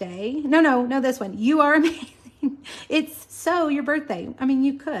birthday. No, this one. You are amazing. It's so your birthday. I mean,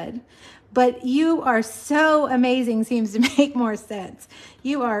 you could, but you are so amazing seems to make more sense.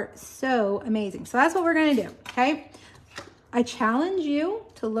 You are so amazing. So that's what we're going to do. Okay. I challenge you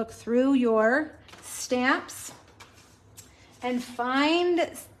to look through your stamps and find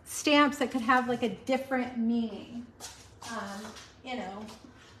stamps that could have like a different meaning,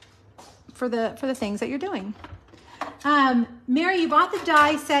 for the things that you're doing. Mary, you bought the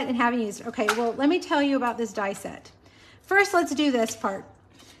die set and haven't used it. Okay, well, let me tell you about this die set. First, let's do this part.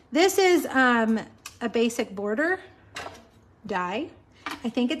 This is a basic border die. I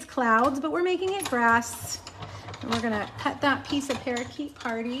think it's clouds, but we're making it grass. And we're gonna cut that piece of Parakeet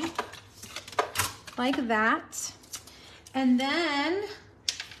Party like that. And then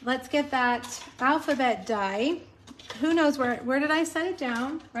let's get that alphabet die. Who knows where did I set it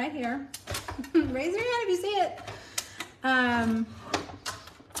down? Right here. Raise your hand if you see it.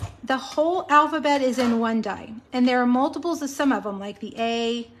 The whole alphabet is in one die, and there are multiples of some of them, like the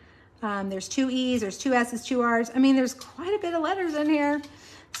A. There's 2 E's, there's 2 S's, 2 R's. I mean, there's quite a bit of letters in here.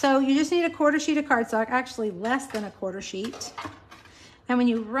 So you just need a 1/4 sheet of cardstock, actually less than a 1/4 sheet. And when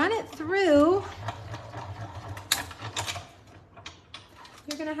you run it through,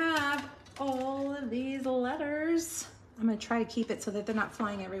 you're gonna have all of these letters. I'm gonna try to keep it so that they're not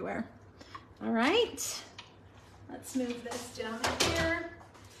flying everywhere. All right, let's move this down here.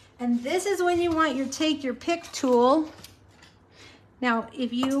 And this is when you want take your pick tool. Now,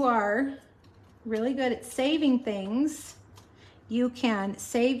 if you are really good at saving things, you can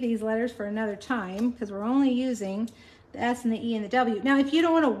save these letters for another time, because we're only using the S and the E and the W. Now, if you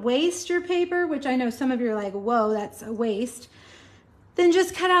don't want to waste your paper, which I know some of you are like, whoa, that's a waste, then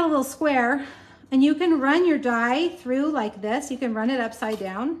just cut out a little square, and you can run your die through like this. You can run it upside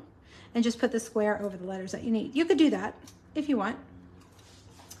down and just put the square over the letters that you need. You could do that if you want.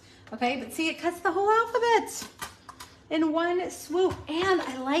 Okay, but see, it cuts the whole alphabet in one swoop. And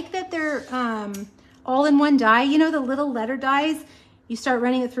I like that they're all in one die. You know, the little letter dies, you start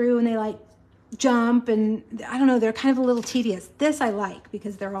running it through and they like jump, and I don't know, they're kind of a little tedious. This I like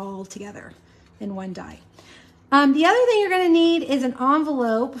because they're all together in one die. The other thing you're gonna need is an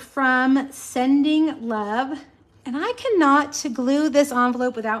envelope from Sending Love. And I cannot glue this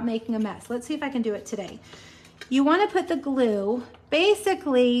envelope without making a mess. Let's see if I can do it today. You wanna put the glue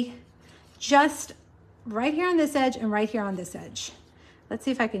basically just right here on this edge and right here on this edge. Let's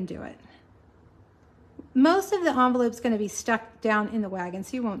see if I can do it. Most of the envelope's gonna be stuck down in the wagon,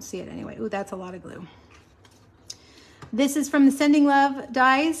 so you won't see it anyway. Ooh, that's a lot of glue. This is from the Sending Love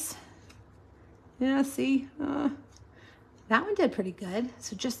dies. Yeah, see? That one did pretty good.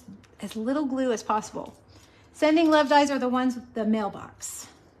 So just as little glue as possible. Sending Love dies are the ones with the mailbox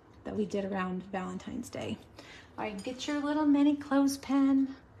that we did around Valentine's Day. All right, get your little mini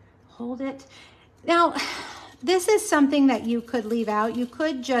clothespin, hold it. Now, this is something that you could leave out. You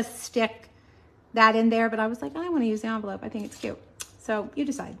could just stick that in there, but I was like, I want to use the envelope. I think it's cute. So you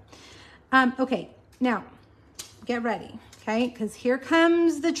decide. Okay, now get ready, okay? Because here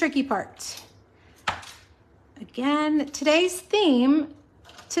comes the tricky part. Again, today's theme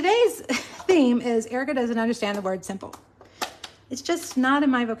is Erica doesn't understand the word simple. It's just not in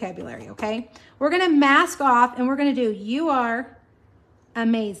my vocabulary, okay? We're gonna mask off and we're gonna do you are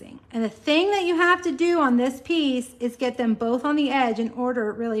amazing. And the thing that you have to do on this piece is get them both on the edge in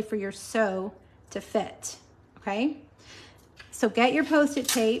order really for your sew to fit, okay? So get your Post-it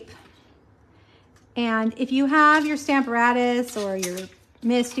tape, and if you have your Stamparatus or your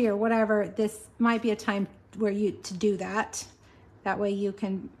Misty or whatever, this might be a time where to do that. That way you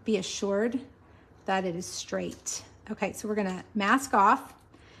can be assured that it is straight. Okay, so we're gonna mask off,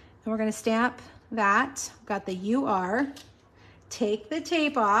 and we're gonna stamp that. We've got the UR. Take the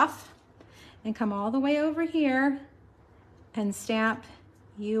tape off and come all the way over here and stamp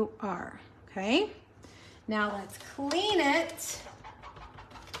UR, okay? Now let's clean it.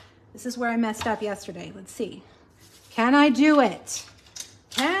 This is where I messed up yesterday. Let's see. Can I do it?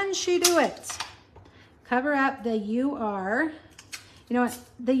 Can she do it? Cover up the UR. You know what?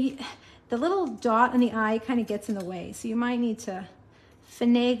 The little dot on the eye kind of gets in the way, so you might need to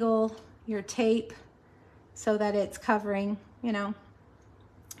finagle your tape so that it's covering, you know.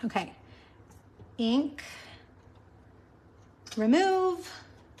 Okay. Ink. Remove.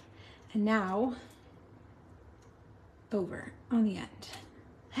 And now over on the end.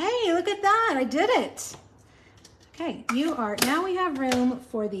 Hey, look at that. I did it. Okay, now we have room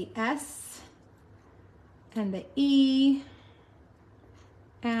for the S and the E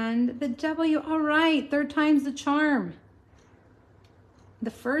and the W. All right, third time's the charm.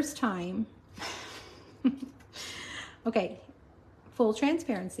 The first time, okay, full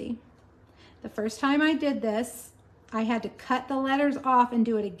transparency. The first time I did this, I had to cut the letters off and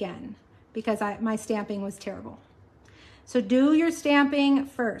do it again because my stamping was terrible. So do your stamping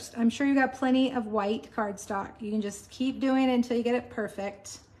first. I'm sure you got plenty of white cardstock. You can just keep doing it until you get it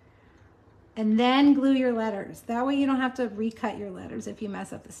perfect. And then glue your letters. That way you don't have to recut your letters if you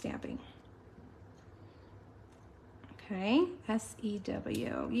mess up the stamping. Okay,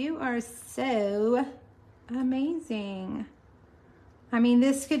 S-E-W. You are so amazing. I mean,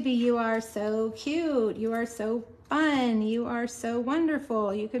 this could be you are so cute. You are so fun. You are so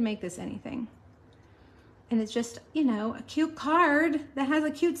wonderful. You could make this anything. And it's just, you know, a cute card that has a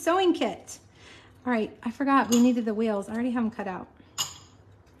cute sewing kit. All right, I forgot we needed the wheels. I already have them cut out.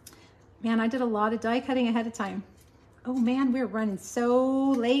 Man, I did a lot of die cutting ahead of time. Oh man, we're running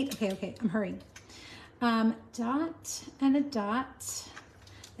so late. Okay, I'm hurrying. Dot and a dot.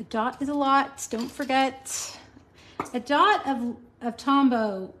 A dot is a lot, don't forget. A dot of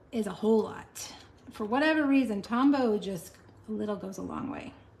Tombow is a whole lot. For whatever reason, Tombow just a little goes a long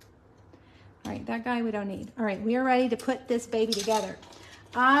way. All right, that guy we don't need. All right, we are ready to put this baby together.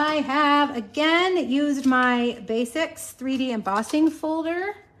 I have, again, used my Basics 3D embossing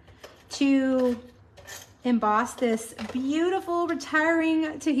folder to emboss this beautiful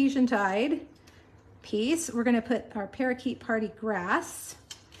retiring Tahitian Tide piece. We're gonna put our Parakeet Party grass.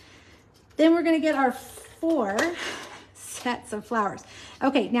 Then we're gonna get our 4 sets of flowers.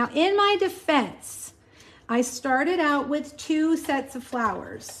 Okay, now in my defense, I started out with 2 sets of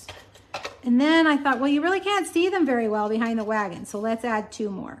flowers. And then I thought, well, you really can't see them very well behind the wagon, so let's add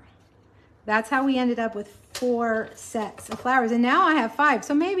 2 more. That's how we ended up with 4 sets of flowers. And now I have 5,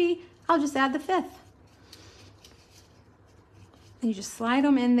 so maybe I'll just add the 5th. And you just slide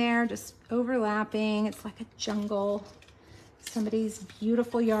them in there, just overlapping. It's like a jungle. Somebody's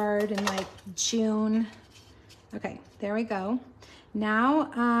beautiful yard in like June. Okay, there we go.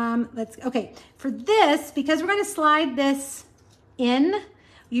 Now, okay, for this, because we're gonna slide this in,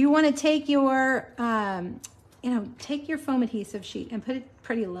 you wanna take your, take your foam adhesive sheet and put it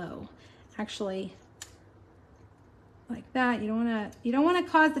pretty low. Actually, like that. You don't wanna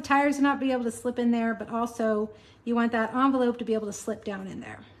cause the tires to not be able to slip in there, but also you want that envelope to be able to slip down in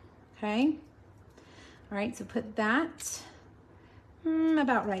there, okay? All right, so put that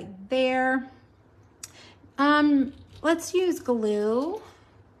about right there. Let's use glue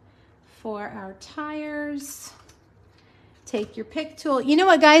for our tires. Take your pick tool. You know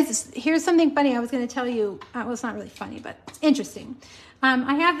what, guys? Here's something funny I was going to tell you. Well, it's not really funny, but interesting.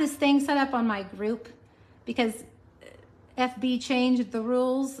 I have this thing set up on my group because FB changed the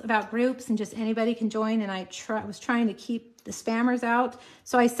rules about groups and just anybody can join, and I was trying to keep the spammers out.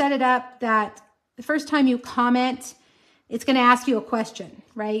 So I set it up that the first time you comment, it's going to ask you a question,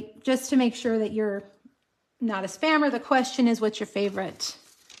 right? Just to make sure that you're not a spammer. The question is, what's your favorite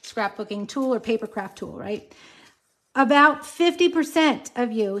scrapbooking tool or paper craft tool, right? About 50%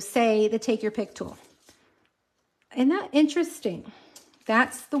 of you say the take your pick tool. Isn't that interesting?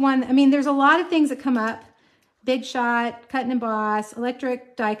 That's the one. I mean, there's a lot of things that come up. Big Shot, cut and emboss,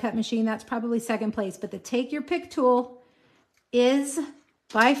 electric die cut machine. That's probably second place. But the take your pick tool is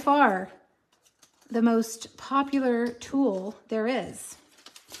by far the most popular tool there is.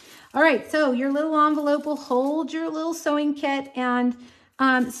 All right, so your little envelope will hold your little sewing kit, and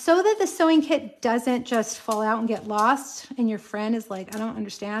So that the sewing kit doesn't just fall out and get lost and your friend is like, I don't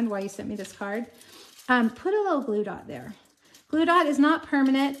understand why you sent me this card. Put a little glue dot there. Glue dot is not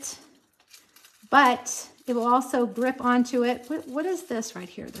permanent, but it will also grip onto it. What is this right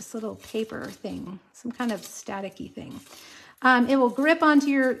here? This little paper thing, some kind of staticky thing. It will grip onto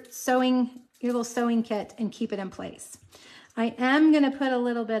your little sewing kit and keep it in place. I am gonna put a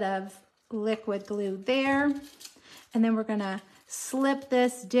little bit of liquid glue there, and then we're gonna slip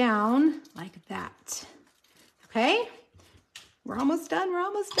this down like that. Okay, we're almost done, we're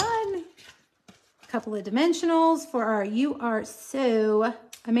almost done. A couple of dimensionals for our You Are So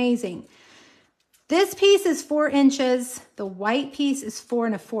Amazing. This piece is 4 inches. The white piece is 4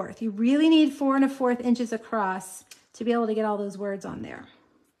 1/4. You really need 4 1/4 inches across to be able to get all those words on there,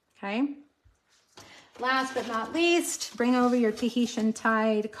 okay? Last but not least, bring over your Tahitian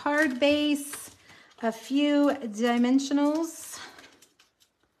tied card base, a few dimensionals,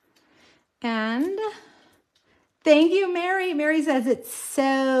 and thank you, Mary. Mary says it's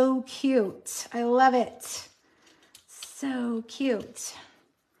so cute. I love it. So cute.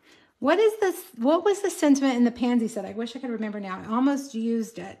 What is this? What was the sentiment in the pansy set? I wish I could remember now. I almost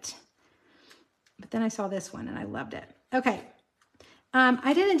used it, but then I saw this one and I loved it. Okay.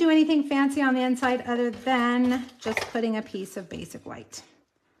 I didn't do anything fancy on the inside other than just putting a piece of basic white.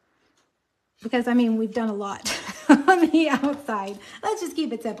 Because, I mean, we've done a lot on the outside. Let's just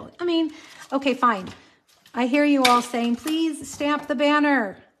keep it simple. I mean, okay, fine. I hear you all saying, please stamp the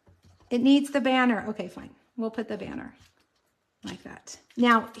banner. It needs the banner. Okay, fine. We'll put the banner like that.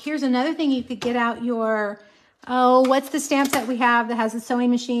 Now, here's another thing you could get out your, what's the stamp set we have that has the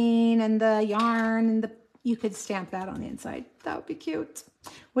sewing machine and the yarn and you could stamp that on the inside. That would be cute.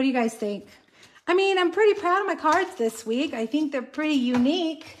 What do you guys think? I mean, I'm pretty proud of my cards this week. I think they're pretty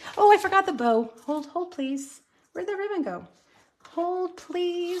unique. Oh, I forgot the bow. Hold, please. Where'd the ribbon go? Hold,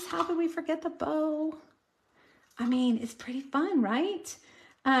 please. How could we forget the bow? I mean, it's pretty fun, right?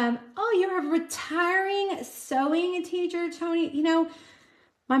 Oh, you're a retiring sewing teacher, Tony. You know,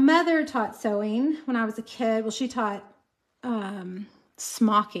 my mother taught sewing when I was a kid. Well, she taught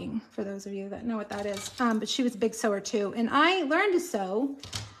smocking, for those of you that know what that is. But she was a big sewer too. And I learned to sew,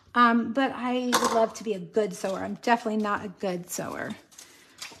 but I would love to be a good sewer. I'm definitely not a good sewer.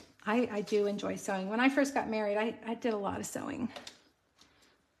 I do enjoy sewing. When I first got married, I did a lot of sewing.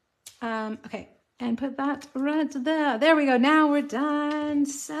 Okay, and put that right there. There we go. Now we're done.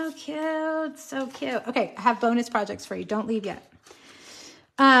 So cute, so cute. Okay, I have bonus projects for you. Don't leave yet.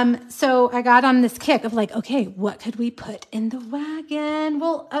 So I got on this kick of like, okay, what could we put in the wagon?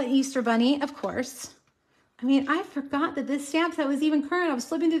 Well, Easter Bunny, of course. I mean, I forgot that this stamp set was even current. I was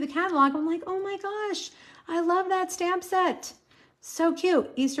flipping through the catalog. I'm like, oh my gosh, I love that stamp set. So cute.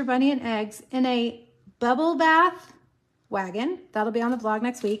 Easter Bunny and eggs in a bubble bath wagon. That'll be on the blog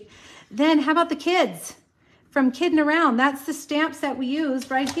next week. Then how about the kids from Kiddin' Around? That's the stamp set we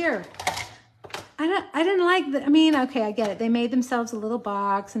used right here. I didn't like the, I mean, okay, I get it. They made themselves a little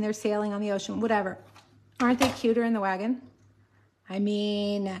box and they're sailing on the ocean, whatever. Aren't they cuter in the wagon? I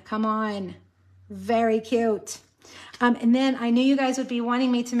mean, come on. Very cute. And then I knew you guys would be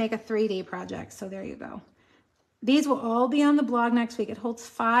wanting me to make a 3D project. So there you go. These will all be on the blog next week. It holds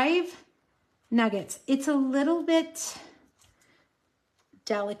 5 nuggets. It's a little bit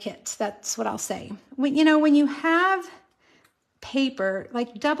delicate. That's what I'll say. When you have paper,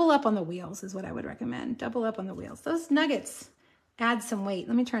 like double up on the wheels is what I would recommend. Double up on the wheels. Those nuggets add some weight.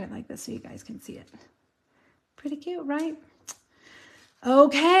 Let me turn it like this so you guys can see it. Pretty cute, right?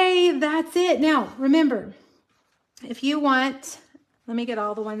 Okay, that's it. Now, remember, if you want, let me get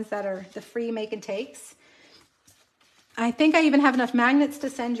all the ones that are the free make and takes. I think I even have enough magnets to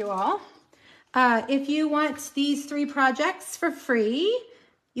send you all. If you want these 3 projects for free,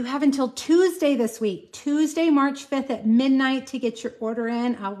 you have until Tuesday this week, Tuesday, March 5th at midnight to get your order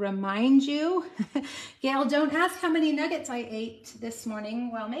in. I'll remind you. Gail, don't ask how many nuggets I ate this morning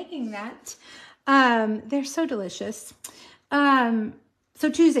while making that. They're so delicious. So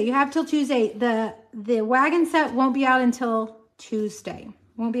Tuesday, you have till Tuesday. The wagon set won't be out until Tuesday.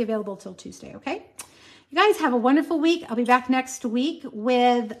 Won't be available till Tuesday, okay? You guys have a wonderful week. I'll be back next week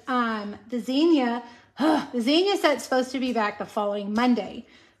with the Xenia. The Xenia set's supposed to be back the following Monday.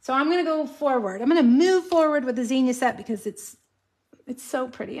 So I'm going to go forward. I'm going to move forward with the Xenia set because it's so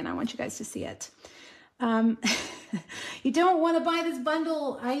pretty and I want you guys to see it. You don't want to buy this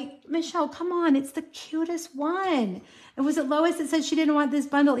bundle. Michelle, come on. It's the cutest one. And was it Lois that said she didn't want this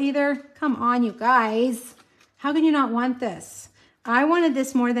bundle either? Come on, you guys. How can you not want this? I wanted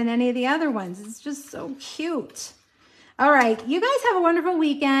this more than any of the other ones. It's just so cute. All right. You guys have a wonderful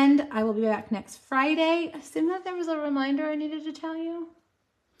weekend. I will be back next Friday. Assume that there was a reminder I needed to tell you.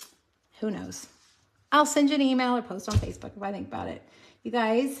 Who knows? I'll send you an email or post on Facebook if I think about it. You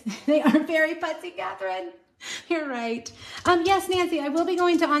guys, they are very putsy, Catherine. You're right. Yes, Nancy, I will be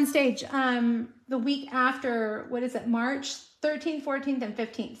going to On Stage the week after, what is it, March 13th, 14th, and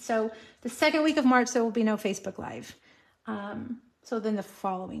 15th. So the second week of March, there will be no Facebook Live. So then the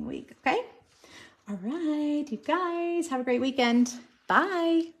following week, okay? All right, you guys, have a great weekend.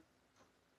 Bye.